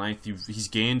athleticism, the length. He's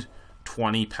gained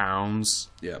 20 pounds.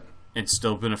 Yeah, and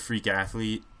still been a freak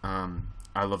athlete.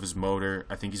 I love his motor.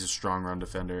 I think he's a strong run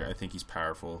defender. I think he's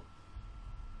powerful.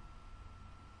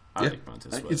 I like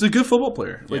Montez Sweat. He's a good football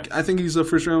player. Like, I think he's a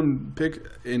first round pick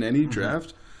in any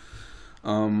draft.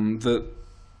 That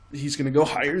he's going to go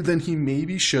higher than he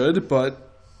maybe should,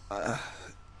 but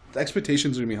the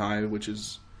expectations are going to be high, which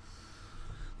is,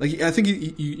 like, I think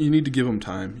you need to give him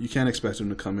time. You can't expect him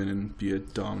to come in and be a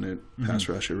dominant pass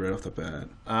rusher right off the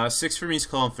bat. 6 for me is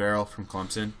Colin Farrell from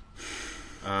Clemson.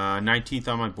 19th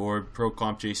on my board, pro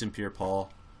comp Jason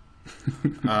Pierre-Paul.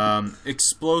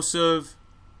 Explosive,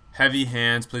 heavy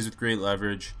hands, plays with great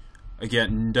leverage.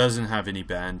 Again, doesn't have any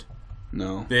bend.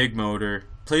 No. Big motor,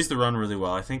 plays the run really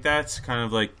well. I think that's kind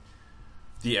of like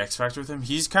the X factor with him.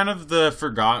 He's kind of the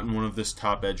forgotten one of this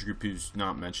top edge group who's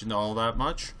not mentioned all that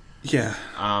much. Yeah.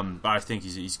 But I think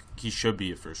he should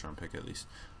be a first round pick at least.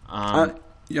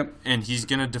 Yep. And he's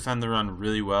gonna defend the run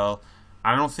really well.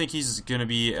 I don't think he's going to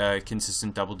be a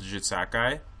consistent double-digit sack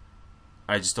guy.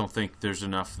 I just don't think there's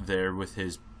enough there with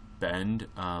his bend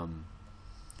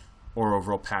or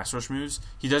overall pass rush moves.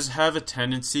 He does have a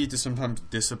tendency to sometimes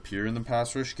disappear in the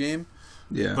pass rush game.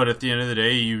 Yeah. But at the end of the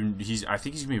day, I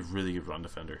think he's going to be a really good run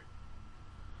defender.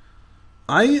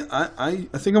 I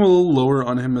think I'm a little lower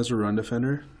on him as a run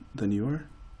defender than you are.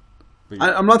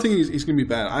 I'm not thinking he's going to be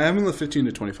bad. I have him in the 15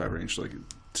 to 25 range, like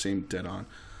same dead on.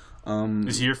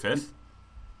 Is he your 5th?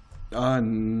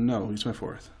 No, he's my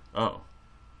 4th. Oh.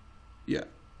 Yeah.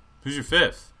 Who's your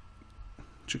 5th?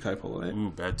 Ja'Kai Polite.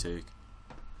 Ooh, bad take.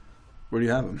 Where do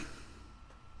you have him?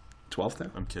 12th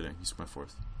now? I'm kidding. He's my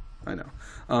 4th. I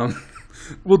know.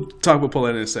 We'll talk about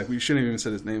Polite in a sec. We shouldn't have even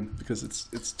said his name because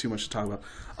it's too much to talk about.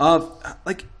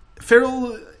 Like,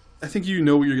 Farrell, I think you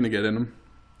know what you're going to get in him.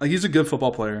 Like, he's a good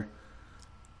football player.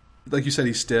 Like you said,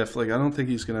 he's stiff. Like, I don't think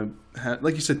he's going to have...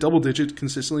 Like you said, double-digit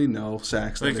consistently? No.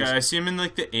 Sacks. Like, I see him in,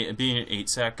 like, being an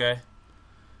 8-sack guy.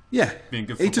 Yeah, being a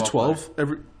good 8 to football 12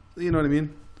 every. You know what I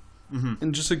mean? Mm-hmm.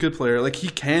 And just a good player. Like he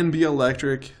can be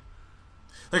electric.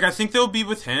 Like I think they'll be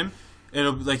with him.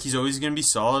 It'll like he's always going to be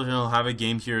solid, and he'll have a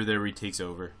game here or there where he takes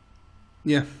over.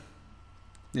 Yeah.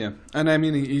 Yeah, and I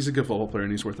mean he's a good football player,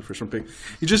 and he's worth the first round pick.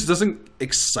 He just doesn't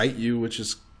excite you, which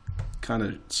is kind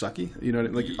of sucky. You know what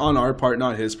I mean? Like on our part,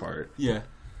 not his part. Yeah.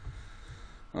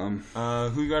 Who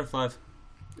you got at 5?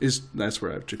 That's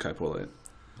where I have Ja'Kai Polite.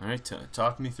 All right,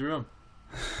 talk me through him.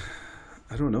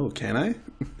 I don't know. Can I?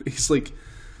 He's like,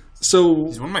 so.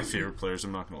 He's one of my favorite players.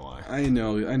 I'm not gonna lie. I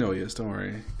know he is. Don't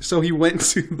worry. So he went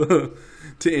to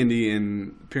Indy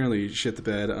and apparently shit the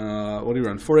bed. What did he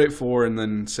run? 4.84, and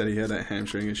then said he had a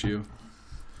hamstring issue.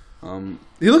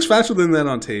 He looks faster than that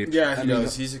on tape. Yeah, he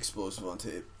does. He's explosive on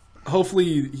tape.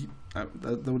 Hopefully,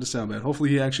 that would sound bad. Hopefully,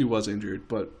 he actually was injured,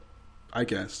 but I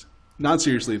guess not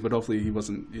seriously. But hopefully, he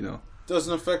wasn't.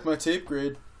 Doesn't affect my tape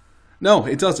grade. No,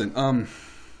 it doesn't.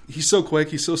 He's so quick.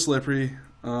 He's so slippery.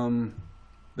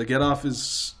 The get off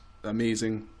is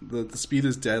amazing. The speed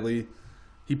is deadly.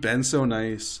 He bends so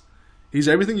nice. He's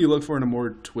everything you look for in a more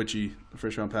twitchy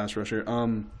first round pass rusher.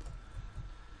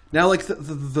 Now, like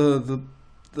the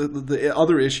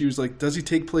other issues, like does he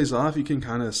take plays off? You can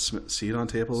kind of see it on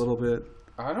tape a little bit.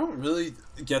 I don't really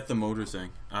get the motor thing.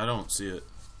 I don't see it.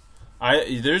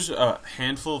 There's a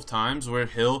handful of times where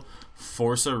he'll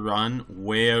force a run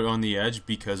way out on the edge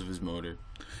because of his motor.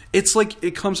 It's like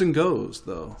it comes and goes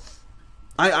though.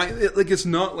 It's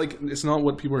not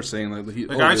what people are saying.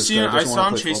 I saw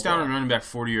him chase down a running back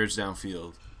 40 yards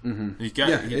downfield.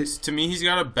 Mm-hmm. To me, he's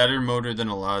got a better motor than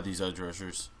a lot of these edge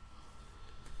rushers.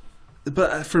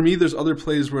 But for me, there's other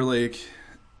plays where like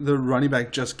the running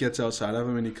back just gets outside of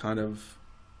him and he kind of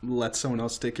lets someone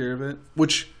else take care of it,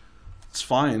 which it's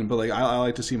fine. But like I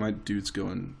like to see my dudes go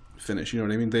and finish. You know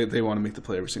what I mean? They want to make the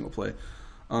play every single play.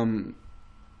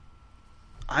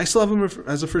 I still have him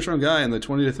as a first-round guy in the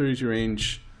 20 to 32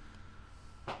 range.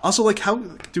 Also, like, how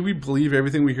do we believe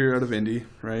everything we hear out of Indy,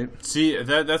 right? See,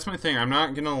 that's my thing. I'm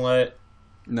not going to let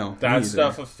that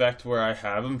stuff affect where I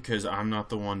have him because I'm not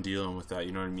the one dealing with that,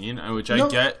 you know what I mean? I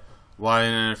get why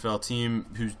an NFL team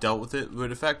who's dealt with it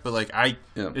would affect, but, like,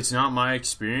 it's not my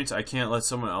experience. I can't let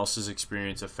someone else's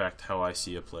experience affect how I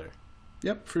see a player.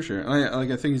 Yep, for sure.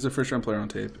 And I think he's a first-round player on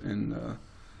tape and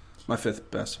my 5th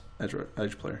best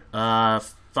edge player.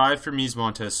 5 for me is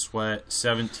Montez Sweat.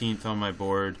 17th on my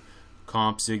board.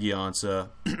 Comp Ziggy Ansah.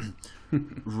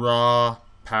 Raw,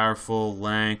 powerful,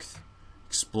 length,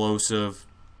 explosive.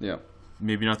 Yeah.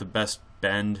 Maybe not the best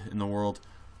bend in the world,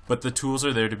 but the tools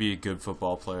are there to be a good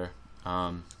football player.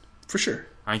 For sure.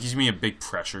 I think he's going to be a big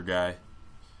pressure guy.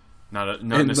 Not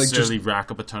necessarily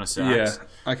rack up a ton of sacks. Yeah,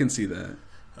 I can see that.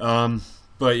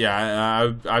 But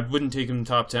yeah, I wouldn't take him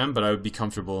top 10, but I would be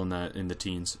comfortable in the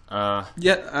teens. I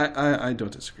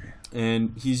don't disagree.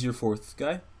 And he's your 4th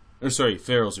guy? Or sorry,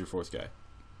 Farrell's your 4th guy.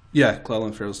 Yeah,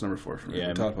 Cleveland Farrell's number 4 for me.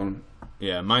 Yeah, top on him.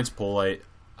 Yeah, mine's Polite.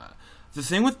 The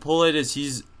thing with Polite is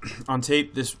he's on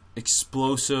tape this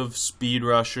explosive speed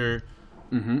rusher,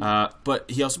 but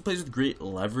he also plays with great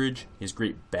leverage. He has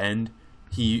great bend.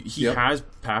 He has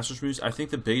pass rush moves. I think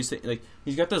the biggest thing, like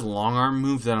he's got this long arm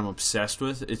move that I'm obsessed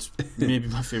with. It's maybe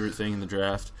my favorite thing in the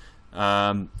draft.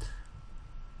 I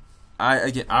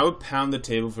would pound the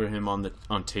table for him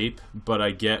on tape, but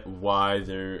I get why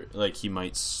he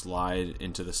might slide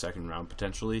into the second round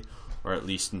potentially, or at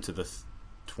least into the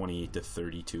 28 to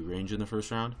 32 range in the first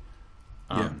round.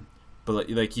 But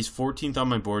like he's 14th on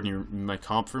my board, and my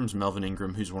comp for him is Melvin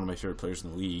Ingram, who's one of my favorite players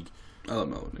in the league. I love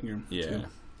Melvin Ingram. Yeah. Too.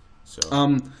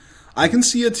 So I can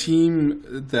see a team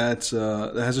that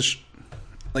has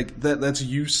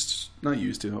that's not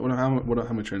used to. How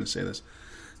am I trying to say this?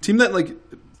 Team that like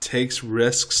takes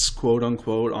risks, quote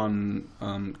unquote,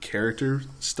 on character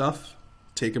stuff.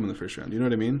 Take them in the first round. You know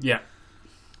what I mean? Yeah.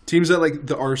 Teams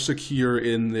that are secure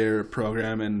in their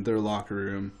program and their locker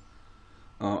room.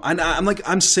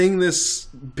 I'm saying this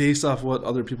based off what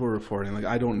other people are reporting. Like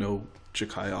I don't know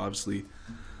Ja'Kai obviously.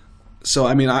 So,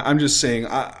 I mean, I'm just saying,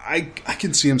 I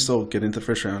can see him still get into the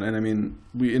first round. And, I mean,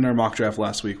 in our mock draft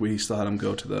last week, we still had him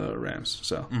go to the Rams.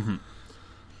 So,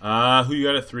 who you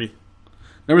got at 3?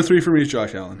 Number 3 for me is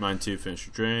Josh Allen. Mine too. Finish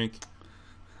your drink.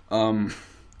 I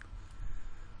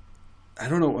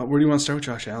don't know. Where do you want to start with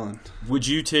Josh Allen? Would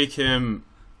you take him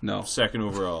No. 2nd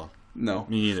overall? No.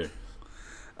 Me neither.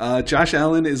 Josh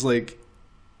Allen is like...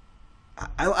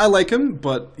 I like him,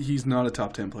 but he's not a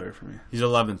top 10 player for me. He's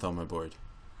 11th on my board.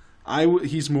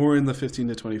 He's more in the 15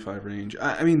 to 25 range.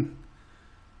 I mean,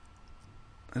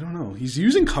 I don't know. He's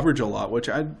using coverage a lot, which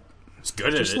He's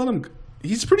good at it. Let him.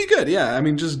 He's pretty good, yeah. I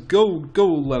mean, just go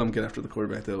let him get after the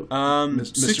quarterback, though.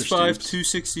 6'5",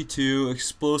 262,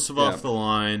 explosive off the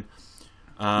line.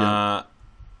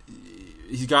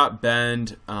 He's got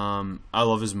bend. I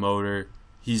love his motor.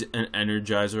 He's an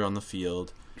energizer on the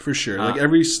field. For sure. Like,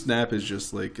 every snap is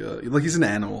just like he's an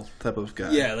animal type of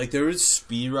guy. Yeah, like, there was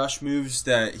speed rush removes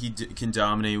that he can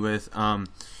dominate with.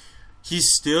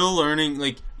 He's still learning,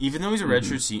 like, even though he's a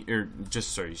redshirt senior,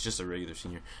 he's just a regular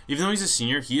senior. Even though he's a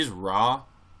senior, he is raw.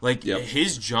 Like,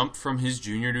 his jump from his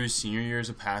junior to his senior year as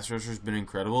a pass rusher has been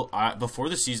incredible. Before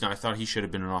the season, I thought he should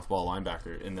have been an off-ball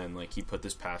linebacker, and then, like, he put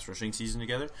this pass rushing season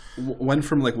together. Went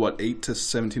from, like, 8 to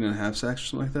 17.5 sacks or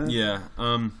something like that? Yeah.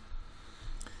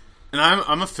 And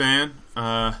I'm a fan.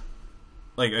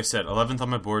 Like I said, 11th on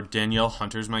my board. Danielle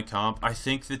Hunter's my comp. I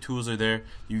think the tools are there.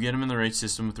 You get him in the right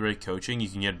system with the right coaching, you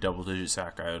can get a double-digit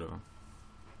sack guy out of him.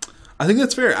 I think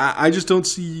that's fair. I just don't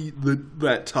see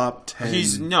that top 10.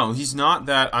 He's not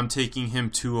that. I'm taking him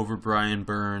 2 over Brian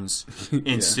Burns,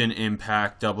 instant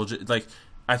impact, like,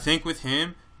 I think with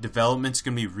him, development's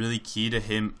going to be really key to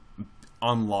him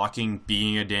unlocking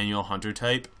being a Danielle Hunter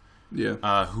type.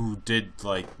 Yeah. Who did,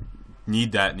 like,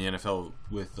 need that in the NFL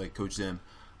with, like, Coach Zim.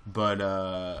 But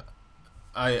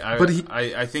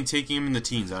I think taking him in the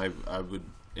teens, I would,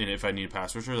 and if I need a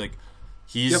pass rusher, like,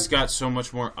 he's got so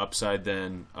much more upside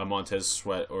than a Montez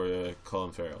Sweat or a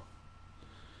Colin Farrell.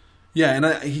 Yeah,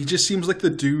 and he just seems like the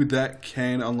dude that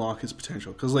can unlock his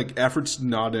potential. Because, like, effort's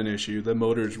not an issue. The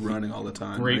motor's running all the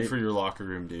time. Great for your locker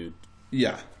room, dude.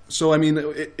 Yeah. So, I mean,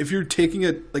 if you're taking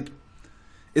it, like,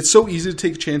 it's so easy to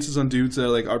take chances on dudes that,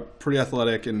 like, are pretty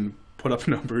athletic and put up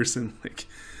numbers and,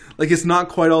 like it's not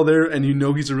quite all there, and you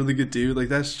know he's a really good dude. Like,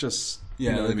 that's just,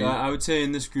 yeah. You know like, what I mean? I would say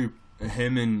in this group,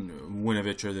 him and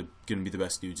Winovich are going to be the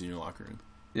best dudes in your locker room.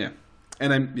 Yeah,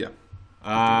 and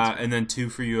and then 2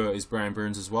 for you is Brian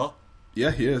Burns as well.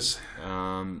 Yeah, he is.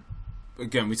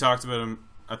 Again, we talked about him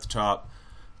at the top.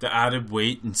 The added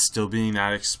weight and still being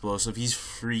that explosive. He's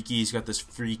freaky. He's got this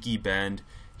freaky bend.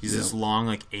 He's this long,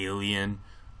 like, alien.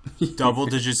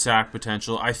 Double-digit sack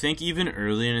potential. I think even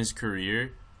early in his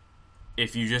career,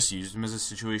 if you just used him as a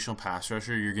situational pass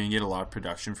rusher, you're going to get a lot of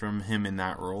production from him in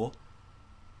that role.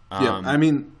 I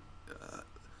mean,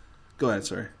 go ahead,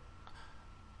 sorry.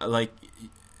 Like,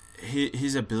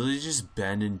 his ability to just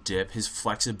bend and dip, his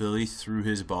flexibility through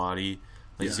his body,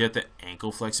 like, he's got the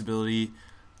ankle flexibility,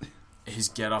 his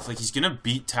get-off, like, he's going to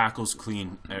beat tackles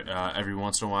clean every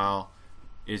once in a while.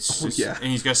 It's just,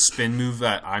 and he's got a spin move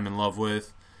that I'm in love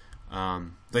with.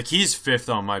 Like, he's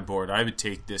 5th on my board. I would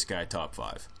take this guy top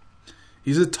 5.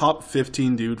 He's a top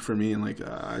 15 dude for me, and, like,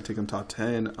 I take him top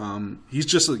 10. He's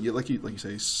just like you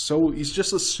say, he's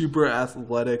just a super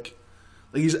athletic,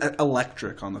 like, he's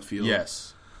electric on the field.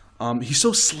 Yes. He's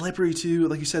so slippery too.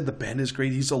 Like you said, the bend is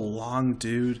great. He's a long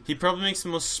dude. He probably makes the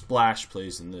most splash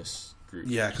plays in this group.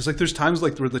 Yeah, because, like, there's times,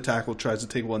 like, where the tackle tries to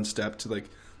take one step to, like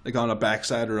on a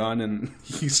backside run, and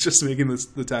he's just making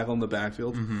the tackle in the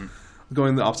backfield,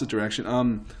 going the opposite direction.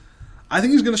 I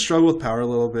think he's going to struggle with power a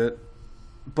little bit.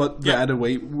 But the added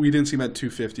weight, we didn't see him at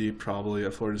 250 probably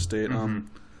at Florida State.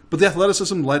 But the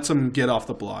athleticism lets him get off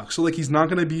the block. So, like, he's not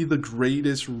going to be the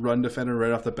greatest run defender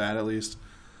right off the bat, at least.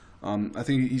 I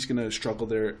think he's going to struggle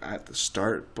there at the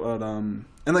start. But and,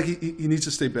 like, he needs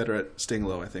to stay better at staying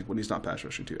low, I think, when he's not pass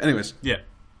rushing too. Anyways. Yeah.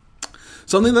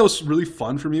 Something that was really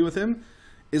fun for me with him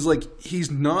is, like, he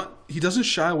doesn't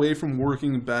shy away from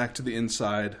working back to the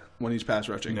inside when he's pass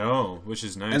rushing. No, which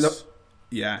is nice.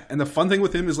 And the fun thing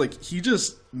with him is, like, he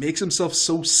just makes himself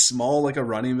so small, like a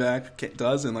running back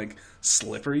does, and, like,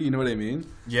 slippery. You know what I mean?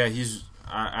 Yeah,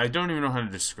 I don't even know how to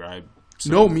describe.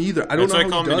 No, me either. I don't know how he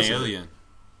does it. That's why I call him an alien.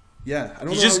 Yeah, I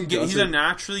don't know how he does He's a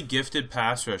naturally gifted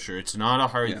pass rusher. It's not a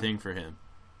hard thing for him.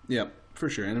 Yeah, for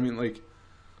sure. And I mean, like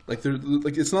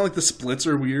it's not like the splits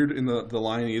are weird in the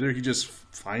line either. He just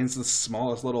finds the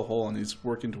smallest little hole and he's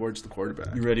working towards the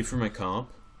quarterback. You ready for my comp?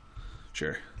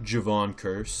 Sure. Javon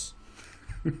Curse.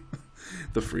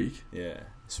 The freak. Yeah.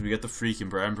 So we got the freak and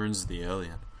Brian Burns is the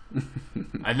alien.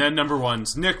 And then number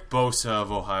 1's Nick Bosa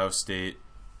of Ohio State.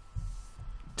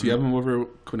 Do you have him over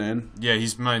Quinnen? Yeah,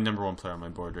 he's my number 1 player on my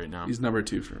board right now. He's number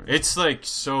 2 for me. It's, like,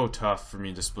 so tough for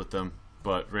me to split them,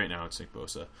 but right now it's Nick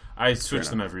Bosa. I switch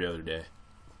them every other day.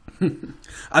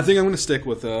 I think I'm going to stick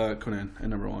with Quinnen at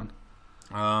number 1.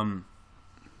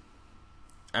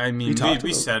 I mean,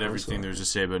 we said everything there's to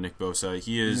say about Nick Bosa.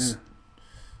 He is...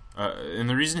 and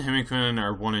the reason him and Quinnen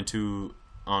are 1 and 2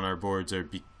 on our boards are,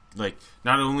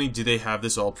 not only do they have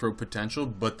this all-pro potential,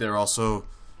 but they're also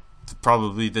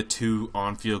probably the 2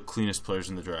 on-field cleanest players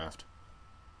in the draft.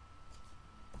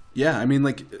 Yeah, I mean,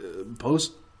 like,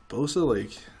 Bosa,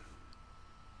 like,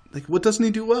 Like, what doesn't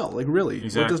he do well? Like, really?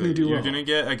 Exactly. What doesn't he do well? You're going to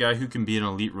get a guy who can be an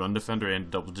elite run defender and a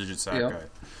double-digit sack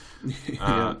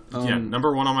guy.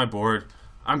 Number one on my board.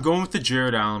 I'm going with the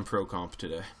Jared Allen pro comp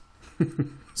today.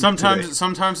 Sometimes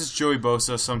it's Joey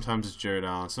Bosa, sometimes it's Jared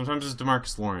Allen, sometimes it's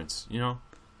DeMarcus Lawrence, you know?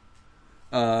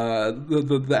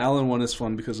 The Allen one is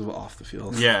fun because of off the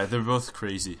field. Yeah, they're both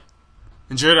crazy.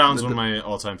 And Jared Allen's one of my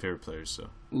all-time favorite players, so.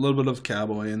 A little bit of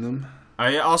cowboy in them.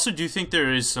 I also do think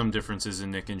there is some differences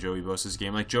in Nick and Joey Bosa's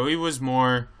game. Like,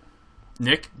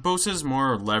 Nick Bosa's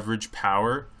more leverage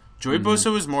power. Joey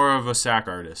Bosa was more of a sack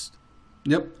artist.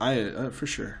 Yep, for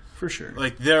sure.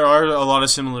 Like, there are a lot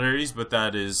of similarities, but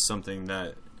that is something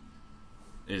that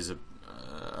is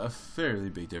a fairly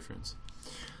big difference.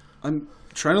 I'm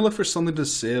trying to look for something to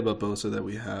say about Bosa that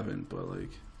we haven't, but,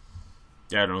 like...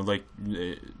 Yeah, I don't know, like,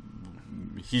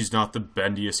 he's not the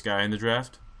bendiest guy in the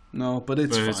draft. No, but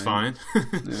it's fine.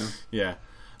 Yeah. Yeah.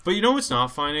 But you know what's not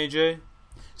fine, AJ?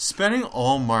 Spending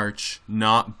all March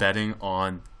not betting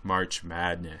on March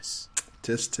Madness.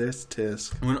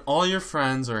 Tisk. When all your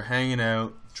friends are hanging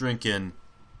out, drinking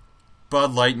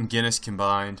Bud Light and Guinness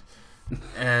combined,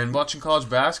 and watching college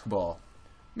basketball.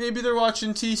 Maybe they're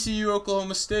watching TCU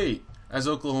Oklahoma State, as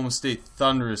Oklahoma State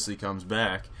thunderously comes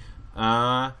back.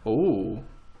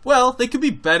 Well, they could be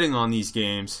betting on these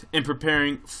games and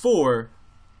preparing for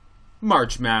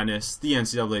March Madness, the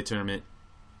NCAA tournament,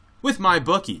 with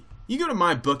MyBookie. You go to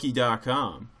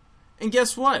MyBookie.com, and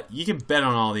guess what? You can bet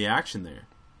on all the action there.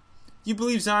 You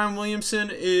believe Zion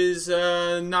Williamson is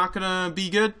not going to be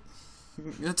good?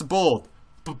 That's bold.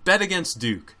 But bet against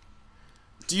Duke.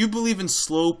 Do you believe in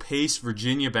slow-paced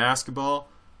Virginia basketball?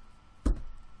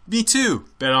 Me too.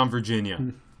 Bet on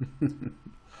Virginia.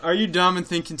 Are you dumb and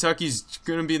think Kentucky's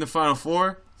going to be in the Final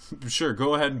Four? Sure,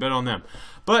 go ahead and bet on them.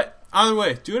 But either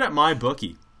way, do it at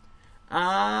MyBookie.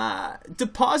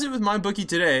 Deposit with MyBookie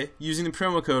today using the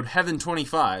promo code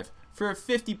HEAVEN25 for a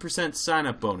 50%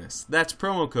 sign-up bonus. That's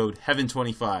promo code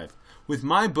HEAVEN25. With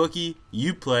MyBookie,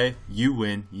 you play, you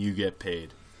win, you get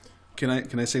paid. Can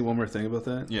I say one more thing about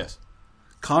that? Yes.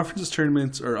 Conference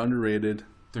tournaments are underrated.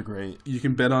 They're great. You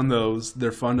can bet on those.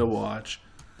 They're fun to watch.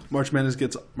 March Madness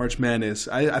gets March Madness.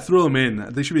 I throw them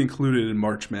in. They should be included in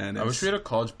March Madness. I wish we had a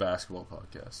college basketball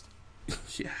podcast.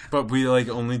 Yeah. But we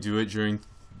only do it during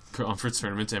conference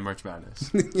tournaments and March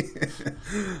Madness.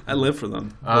 I live for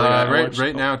them.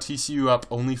 Right now, TCU up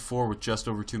only 4 with just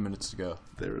over 2 minutes to go.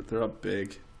 They're up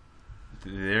big.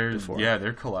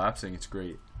 They're collapsing. It's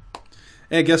great.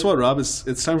 Hey, guess what, Rob?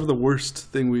 It's time for the worst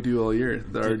thing we do all year.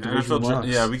 Our divisional mocks.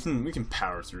 Yeah, we can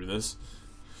power through this.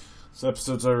 This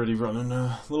episode's already running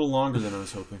a little longer than I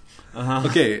was hoping.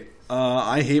 Okay,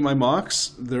 I hate my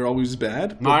mocks. They're always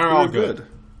bad. But mine are all good.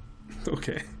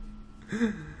 Okay.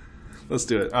 Let's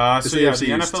do it. The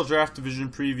NFL Draft Division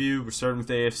preview. We're starting with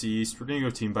the AFC East. We're going to go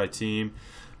team by team.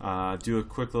 Do a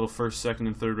quick little first, second,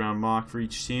 and third round mock for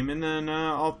each team, and then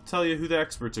I'll tell you who the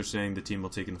experts are saying the team will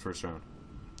take in the first round.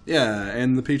 Yeah,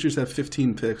 and the Patriots have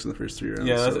 15 picks in the first 3 rounds.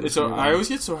 Yeah, so I always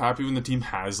get so happy when the team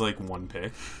has like 1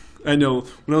 pick. I know.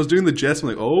 When I was doing the Jets, I'm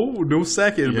like, oh, no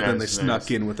second, but then they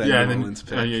snuck in with that New Orleans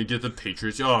pick. You get the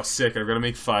Patriots. Oh, sick, I've got to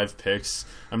make 5 picks.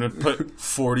 I'm going to put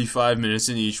 45 minutes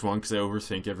in each one because I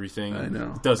overthink everything. I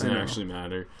know. It doesn't actually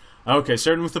matter. Okay,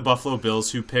 starting with the Buffalo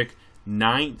Bills, who pick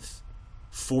 9th,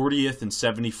 40th, and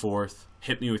 74th.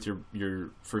 Hit me with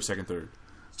your first, second, third.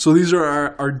 So these are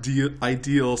our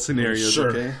ideal scenarios,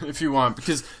 sure, okay? If you want.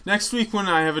 Because next week when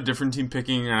I have a different team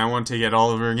picking and I want to take it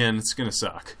all over again, it's going to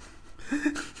suck.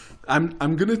 I'm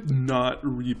going to not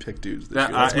re-pick dudes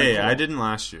this year. I didn't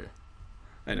last year.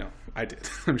 I know. I did.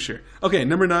 I'm sure. Okay,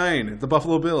 number 9, the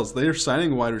Buffalo Bills. They are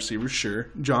signing wide receivers,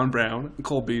 sure. John Brown,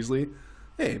 Cole Beasley.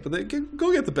 Hey, but they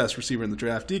go get the best receiver in the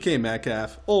draft. DK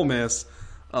Metcalf, Ole Miss.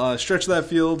 Stretch that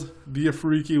field. Be a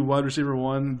freaky wide receiver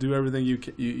 1. Do everything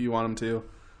you want them to.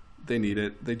 They need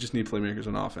it. They just need playmakers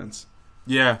on offense.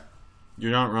 Yeah,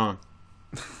 you're not wrong.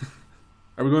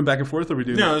 Are we going back and forth, or are we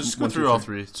doing? No, let's just go through all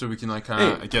 3 so we can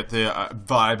kind of get the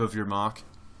vibe of your mock.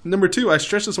 Number 2, I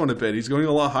stretched this one a bit. He's going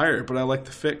a lot higher, but I like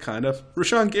the fit kind of.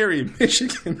 Rashawn Gary,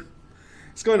 Michigan.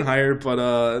 He's going higher,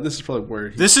 but this is probably where.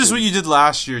 This is what you did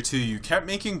last year too. You kept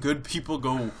making good people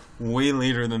go way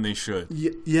later than they should.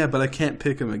 Yeah, but I can't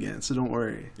pick him again, so don't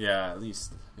worry. Yeah, at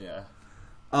least yeah.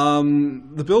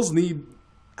 The Bills need.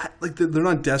 They're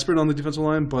not desperate on the defensive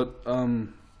line, but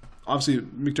obviously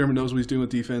McDermott knows what he's doing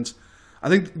with defense. I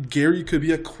think Gary could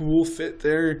be a cool fit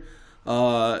there.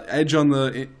 Edge on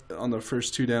the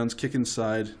first 2 downs, kick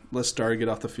inside, let Starr get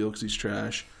off the field because he's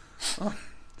trash.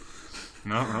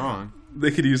 Not wrong.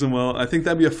 They could use him well. I think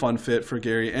that'd be a fun fit for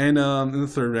Gary. And in the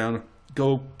 3rd round,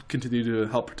 go continue to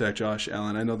help protect Josh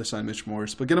Allen. I know they signed Mitch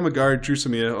Morse, but get him a guard. Drew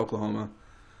Samia, Oklahoma.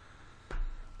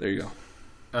 There you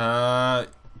go.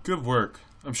 Good work.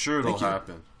 I'm sure it'll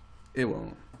happen. It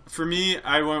won't. For me,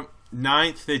 I want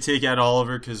 9th. They take Ed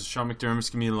Oliver because Sean McDermott's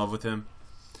going to be in love with him.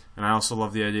 And I also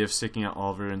love the idea of sticking Ed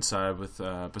Oliver inside with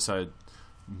beside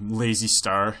Lazy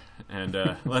Star and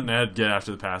letting Ed get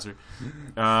after the passer.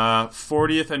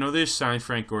 40th, I know they just signed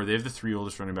Frank Gore. They have the 3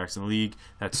 oldest running backs in the league.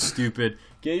 That's stupid.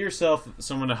 Get yourself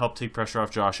someone to help take pressure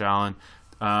off Josh Allen.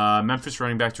 Memphis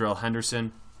running back Darrell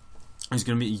Henderson. He's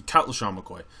going to be cut LaShawn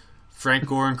McCoy. Frank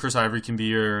Gore and Chris Ivory can be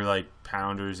your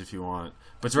pounders if you want.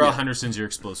 But Darrell Henderson's your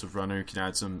explosive runner. You can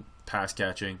add some pass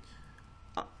catching.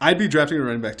 I'd be drafting a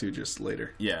running back too just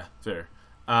later. Yeah, fair.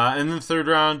 And then the 3rd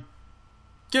round,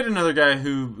 get another guy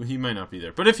who he might not be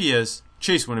there. But if he is,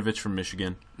 Chase Winovich from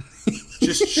Michigan.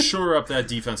 Just shore up that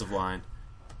defensive line.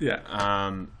 Yeah.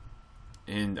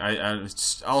 And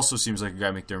it also seems like a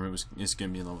guy McDermott is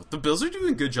going to be in love with. The Bills are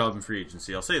doing a good job in free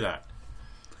agency, I'll say that.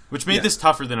 Which made this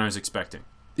tougher than I was expecting.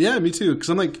 Yeah, me too. Because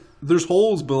I'm there's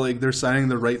holes, but they're signing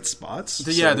the right spots.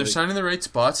 They're signing the right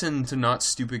spots and to not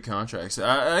stupid contracts.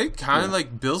 I kind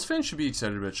of Bills fans should be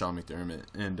excited about Sean McDermott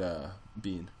and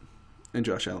Bean. And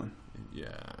Josh Allen.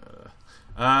 Yeah.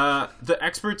 The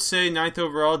experts say 9th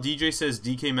overall. DJ says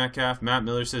DK Metcalf. Matt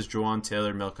Miller says Jawan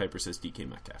Taylor. Mel Kiper says DK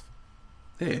Metcalf.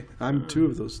 Hey, I'm 2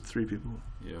 of those 3 people.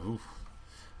 Yeah. Oof.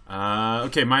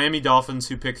 Okay, Miami Dolphins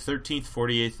who pick 13th,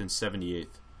 48th, and 78th.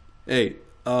 Hey,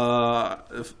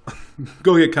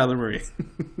 go get Kyler Murray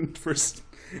in the first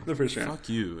round. Fuck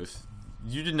you. If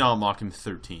you did not mock him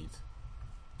 13th.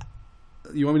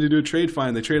 You want me to do a trade?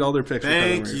 Fine. They trade all their picks.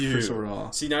 Thank for Kyler Murray, you. first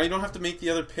overall. See, now you don't have to make the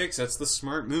other picks. That's the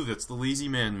smart move. That's the lazy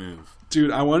man move.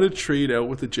 Dude, I want to trade out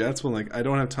with the Jets when I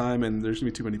don't have time and there's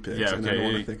going to be too many picks. Yeah, and I don't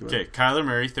want to think about it. Okay, Kyler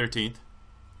Murray, 13th.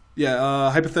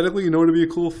 Yeah, hypothetically, you know what would be a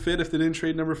cool fit if they didn't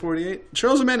trade number 48?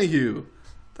 Charles Omenihu.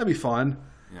 That'd be fun.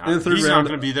 Yeah, in the 3rd he's round, not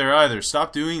going to be there either.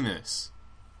 Stop doing this.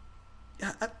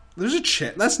 Yeah, there's a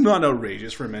chance. That's not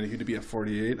outrageous for Omenihu to be at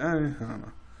 48. I don't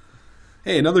know.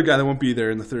 Hey, another guy that won't be there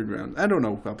in the 3rd round. I don't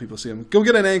know how people see him. Go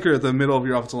get an anchor at the middle of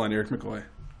your offensive line, Eric McCoy.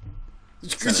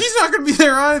 He's not going to be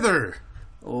there either.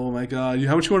 Oh my God!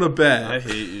 How much you want to bet? I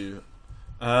hate you.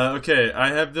 Okay, I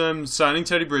have them signing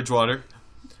Teddy Bridgewater.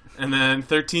 And then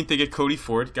 13th, they get Cody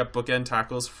Ford. Got bookend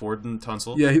tackles, Ford and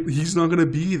Tunsil. Yeah, he's not going to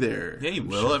be there. Yeah, he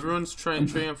will. Everyone's trying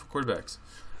out for quarterbacks.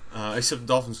 Except the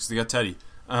Dolphins because they got Teddy.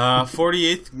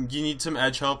 48th, you need some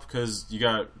edge help because you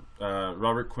got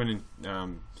Robert Quinn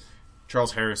and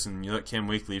Charles Harris, and you let Cam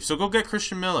Wake leave. So go get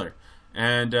Christian Miller.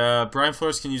 And Brian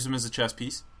Flores can use him as a chess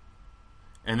piece.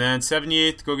 And then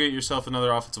 78th, go get yourself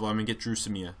another offensive lineman. Get Drew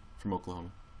Samia from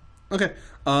Oklahoma. Okay.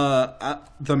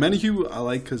 The Menahu I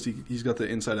like because he's got the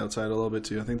inside-outside a little bit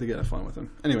too. I think they get fun with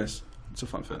him. Anyways, it's a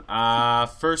fun fit.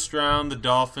 1st round, the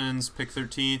Dolphins pick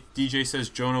 13th. DJ says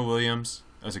Jonah Williams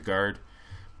as a guard.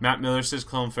 Matt Miller says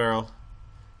Clelin Ferrell.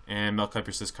 And Mel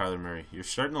Kiper says Kyler Murray. You're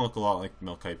starting to look a lot like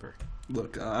Mel Kiper.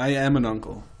 Look, I am an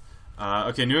uncle.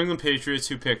 Okay, New England Patriots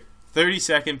who pick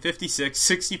 32nd, 56th,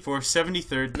 64th,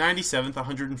 73rd, 97th,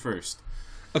 101st.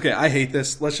 Okay, I hate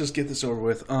this. Let's just get this over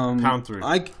with. Pound through.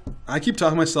 I keep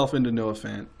talking myself into Noah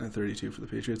Fant at 32 for the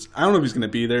Patriots. I don't know if he's going to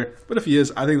be there, but if he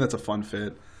is, I think that's a fun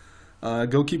fit.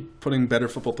 Go keep putting better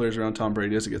football players around Tom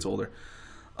Brady as he gets older.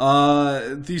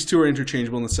 These 2 are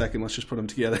interchangeable in the second. Let's just put them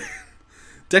together.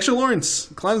 Dexter Lawrence,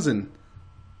 Clemson.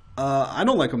 I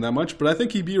don't like him that much, but I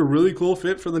think he'd be a really cool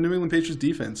fit for the New England Patriots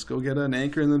defense. Go get an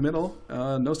anchor in the middle,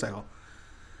 nose tackle.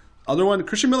 Other one,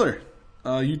 Christian Miller.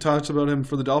 You talked about him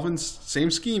for the Dolphins. Same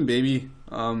scheme, baby.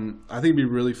 I think it'd be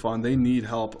really fun. They need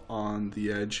help on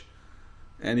the edge,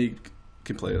 and he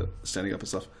can play standing up and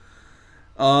stuff.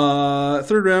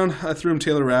 3rd round, I threw him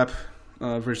Taylor Rapp,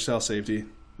 versatile safety.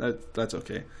 That's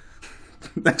okay.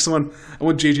 Next one, I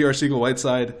went J.J.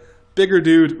 Arcega-Whiteside. Bigger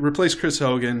dude, replace Chris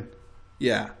Hogan.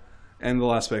 Yeah. And the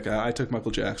last pick, I took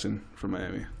Michael Jackson from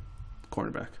Miami,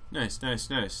 cornerback. Nice.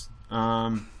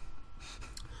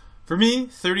 For me,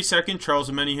 32nd, Charles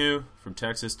Omenihu from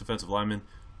Texas, defensive lineman.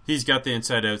 He's got the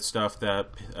inside-out stuff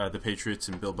that the Patriots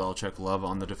and Bill Belichick love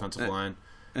on the defensive line.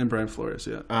 And Brian Flores,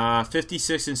 yeah.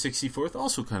 56th and 64th,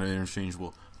 also kind of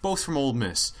interchangeable. Both from Ole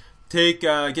Miss. Get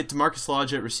DeMarcus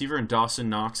Lodge at receiver and Dawson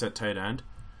Knox at tight end.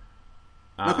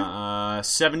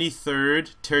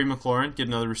 73rd, Terry McLaurin, get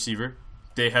another receiver.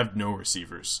 They have no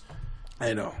receivers.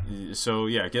 I know. So,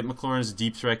 yeah, get McLaurin as a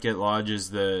deep threat, get Lodge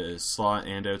as the slot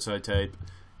and outside type.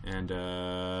 And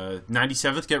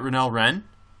 97th, get Rennell Wren.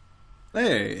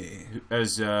 Hey.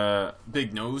 As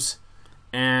big nose.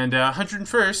 And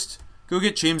 101st, go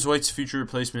get James White's future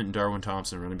replacement and Darwin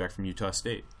Thompson, running back from Utah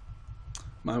State.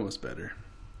 Mine was better.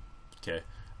 Okay.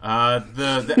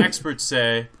 The experts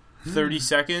say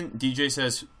 32nd. DJ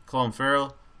says Colin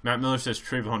Farrell. Matt Miller says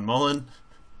Trayvon Mullen.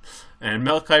 And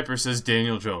Mel Kiper says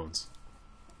Daniel Jones.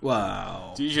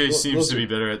 Wow. DJ seems to be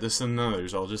better at this than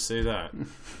others. I'll just say that.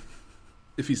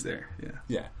 If he's there,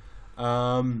 yeah.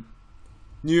 Yeah.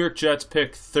 New York Jets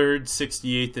pick 3rd,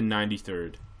 68th, and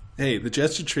 93rd. Hey, the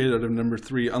Jets should trade out of number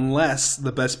 3 unless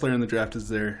the best player in the draft is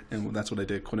there, and that's what I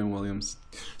did, Quinnen Williams.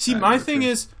 See, my thing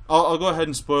is, I'll go ahead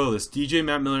and spoil this. DJ,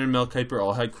 Matt Miller, and Mel Kiper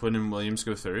all had Quinnen Williams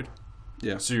go 3rd.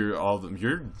 Yeah. So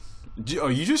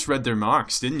you just read their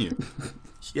mocks, didn't you?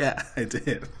 Yeah, I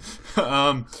did.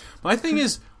 My thing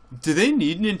is, do they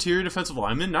need an interior defensive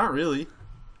lineman? Not really.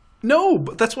 No,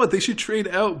 but that's what they should trade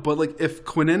out. But like, if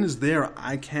Quinnen is there,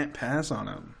 I can't pass on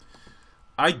him.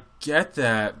 I get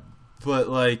that, but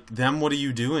like, then what are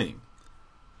you doing?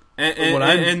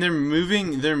 And they're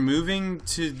moving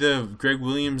to the Greg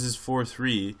Williams is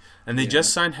 4-3, and they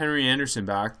just signed Henry Anderson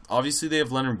back. Obviously, they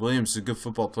have Leonard Williams, a good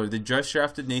football player. They just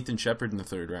drafted Nathan Shepard in the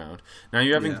 3rd round. Now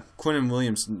you're having Quinnen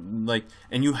Williams,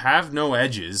 and you have no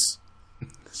edges.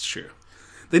 That's true.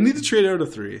 They need to trade out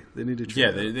of 3. They need to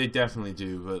trade. Yeah, they definitely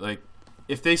do. But like,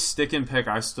 if they stick and pick,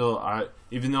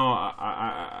 even though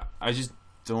I just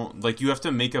don't like. You have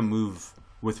to make a move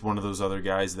with one of those other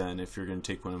guys then if you're going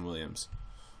to take Quinnen Williams.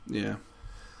 Yeah.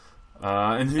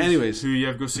 Anyways, who you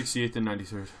have go 68th and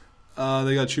 93rd?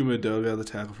 They got Chuma Edoga, the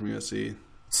tackle from USC.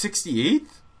 68th?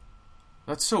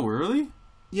 That's so early?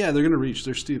 Yeah, they're gonna reach.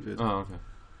 They're stupid. Oh, okay.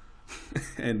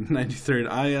 And 93rd,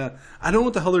 I don't know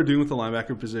what the hell they're doing with the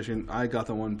linebacker position. I got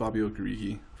the one, Bobby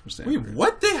Okereke from Stanford. Wait,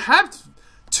 what? They have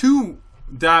two.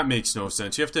 That makes no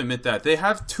sense. You have to admit that they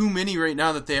have too many right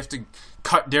now that they have to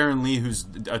cut Darren Lee, who's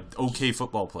an okay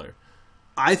football player.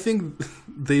 I think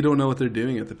they don't know what they're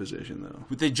doing at the position, though.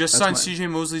 But they just signed C.J.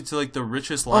 Mosley to like the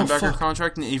richest linebacker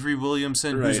contract, and Avery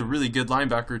Williamson, who's a really good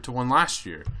linebacker, to one last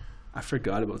year. I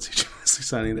forgot about C.J. Mosley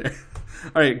signing there.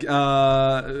 All right,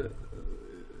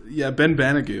 Ben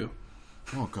Banagoo.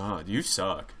 Oh God, you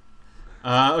suck.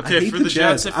 Okay, for the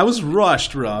Jets, I was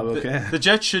rushed, Rob. Okay, the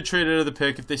Jets should trade out of the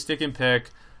pick if they stick and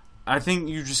pick. I think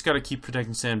you just got to keep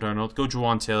protecting Sam Darnold. Go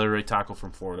Juwan Taylor, right tackle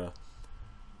from Florida.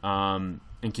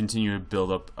 And continue to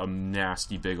build up a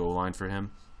nasty big O-line for him.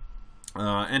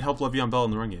 And help Le'Veon Bell in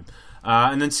the run game.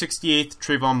 And then 68th,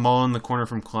 Trayvon Mullen, the corner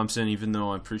from Clemson, even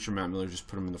though I'm pretty sure Matt Miller just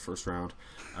put him in the 1st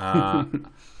round.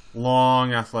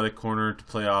 Long, athletic corner to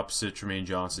play opposite Jermaine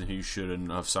Johnson, who you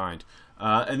shouldn't have signed.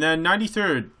 And then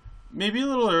 93rd, maybe a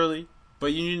little early,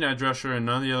 but you need an edge rusher, and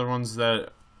none of the other ones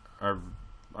that are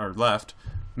left.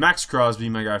 Max Crosby,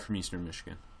 my guy from Eastern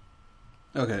Michigan.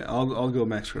 Okay, I'll go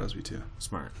Max Crosby, too.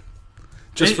 Smart.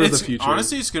 Just for the future.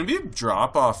 Honestly, it's going to be a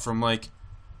drop-off from, like...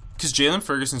 Because Jalen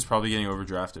Ferguson's probably getting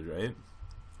overdrafted, right?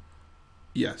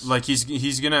 Yes. Like, he's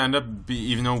going to end up...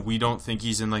 even though we don't think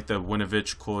he's in, like, the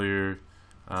Winovich, Collier...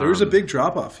 There's a big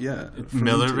drop-off, yeah.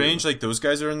 Miller range. Like, those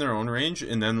guys are in their own range.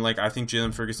 And then, like, I think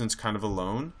Jalen Ferguson's kind of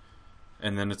alone.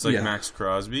 And then it's, like, Max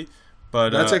Crosby.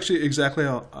 But that's actually exactly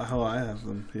how I have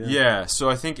them. Yeah. So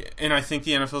I think the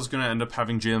NFL is going to end up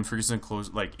having Jalen Ferguson close,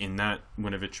 like, in that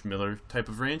Winovich Miller type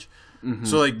of range. Mm-hmm.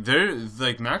 So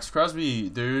like Max Crosby,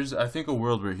 there's I think a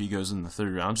world where he goes in the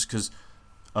 3rd round just because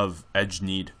of edge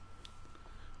need.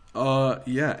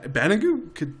 Yeah,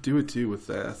 Banagoo could do it too with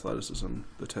the athleticism,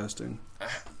 the testing.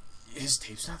 His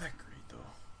tape's not that great though.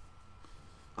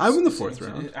 I'm in the 4th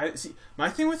round. I see. My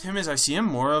thing with him is I see him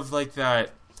more of like that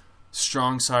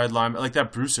strong side line, like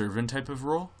that Bruce Irvin type of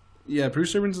role. Yeah,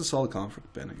 Bruce Irvin's a solid comp for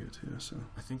Banagoo too. So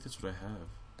I think that's what I have.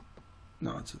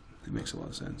 No, it makes a lot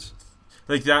of sense.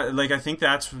 Like that, like I think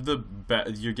that's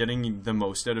you're getting the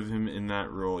most out of him in that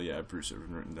role. Yeah, Bruce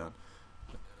Irvin written down.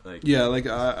 Like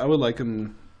I would like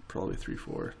him probably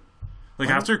 3-4. Like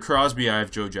after Crosby, I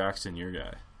have Joe Jackson, your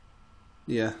guy.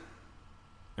 Yeah,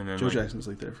 and then Joe Jackson's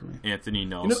like there for me. Anthony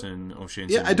Nelson, O'Shane.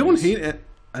 Yeah, I don't hate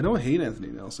Anthony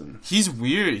Nelson. He's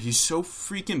weird. He's so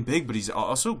freaking big, but he's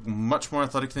also much more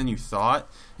athletic than you thought.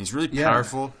 He's really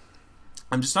powerful.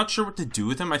 I'm just not sure what to do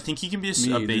with him. I think he can be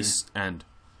a base end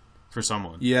for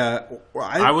someone. Yeah. Well,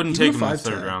 I wouldn't take him in the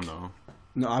 3rd round, though.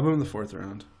 No, I'm in the 4th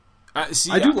round. See,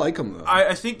 I do like him, though.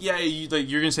 I think, you're going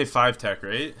to say 5 tech,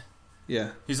 right?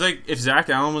 Yeah. He's like, if Zach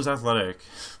Allen was athletic,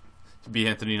 he'd be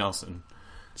Anthony Nelson.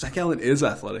 Zach Allen is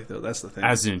athletic, though. That's the thing.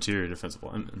 As an interior defensive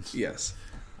lineman. Yes.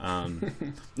 And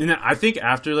I think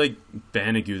after, like,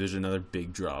 Banagoo, there's another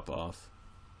big drop-off.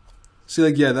 See,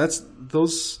 like, yeah,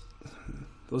 those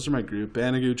are my group.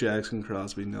 Banagoo, Jackson,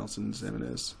 Crosby, Nelson,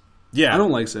 Zimenez. Yeah. I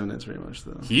don't like Zimenez very much,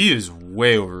 though. He is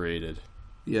way overrated.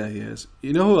 Yeah, he is.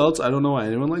 You know who else? I don't know why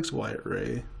anyone likes Wyatt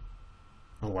Ray.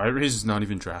 Oh, Wyatt Ray is not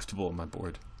even draftable on my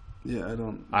board. Yeah, I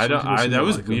don't. That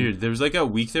was weird. There was like a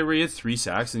week there where he had 3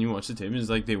 sacks, and you watched the tape, and it's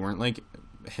like they weren't like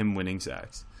him winning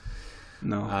sacks.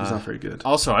 No, he's not very good.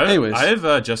 Also, I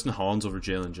have Justin Hollins over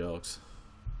Jalen Jelks.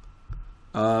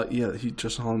 Yeah,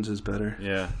 Justin Hollins is better.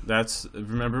 Yeah,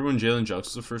 remember when Jalen Jelks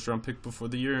was a first-round pick before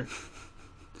the year?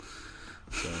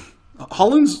 So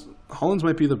Hollins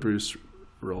might be the Bruce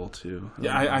role too.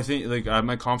 I think like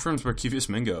my confidence were Kevius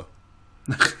Mingo.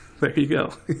 There you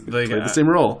go. Like the same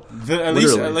role. At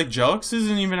least like Jelks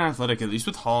isn't even athletic. At least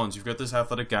with Hollins, you've got this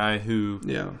athletic guy who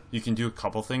you can do a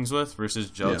couple things with. Versus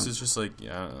Jelks is just like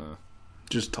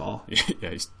just tall.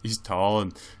 Yeah, he's tall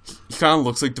and he kind of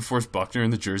looks like DeForest Buckner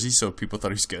in the jersey, so people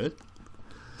thought he's good.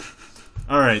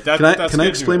 All right, can I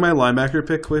explain my linebacker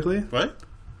pick quickly? What?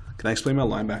 Can I explain my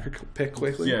linebacker pick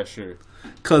quickly? Yeah, sure.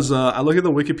 Because I look at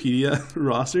the Wikipedia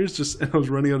rosters, and I was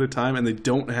running out of time, and they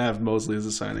don't have Mosley as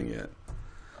a signing yet.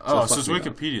 So it's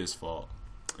Wikipedia's fault,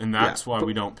 and that's why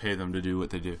we don't pay them to do what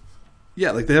they do.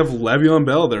 Yeah, like they have Le'Veon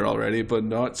Bell there already, but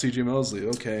not C.J. Mosley.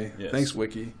 Okay, Thanks,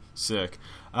 Wiki. Sick.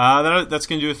 That's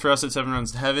going to do it for us at 7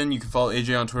 Runs to Heaven. You can follow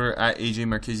AJ on Twitter at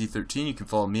AJMarchese13. You can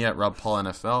follow me at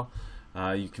RobPaulNFL.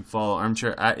 You can follow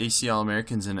Armchair at ACL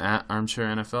Americans and at Armchair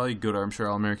NFL. You can go to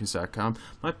armchairallamericans.com.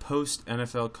 My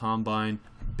post-NFL Combine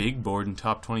big board and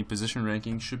top 20 position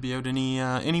rankings should be out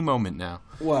any moment now.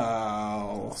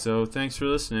 Wow. So thanks for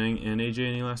listening. And AJ,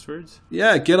 any last words?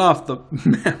 Yeah, get off the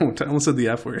mount. I almost said the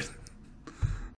F word.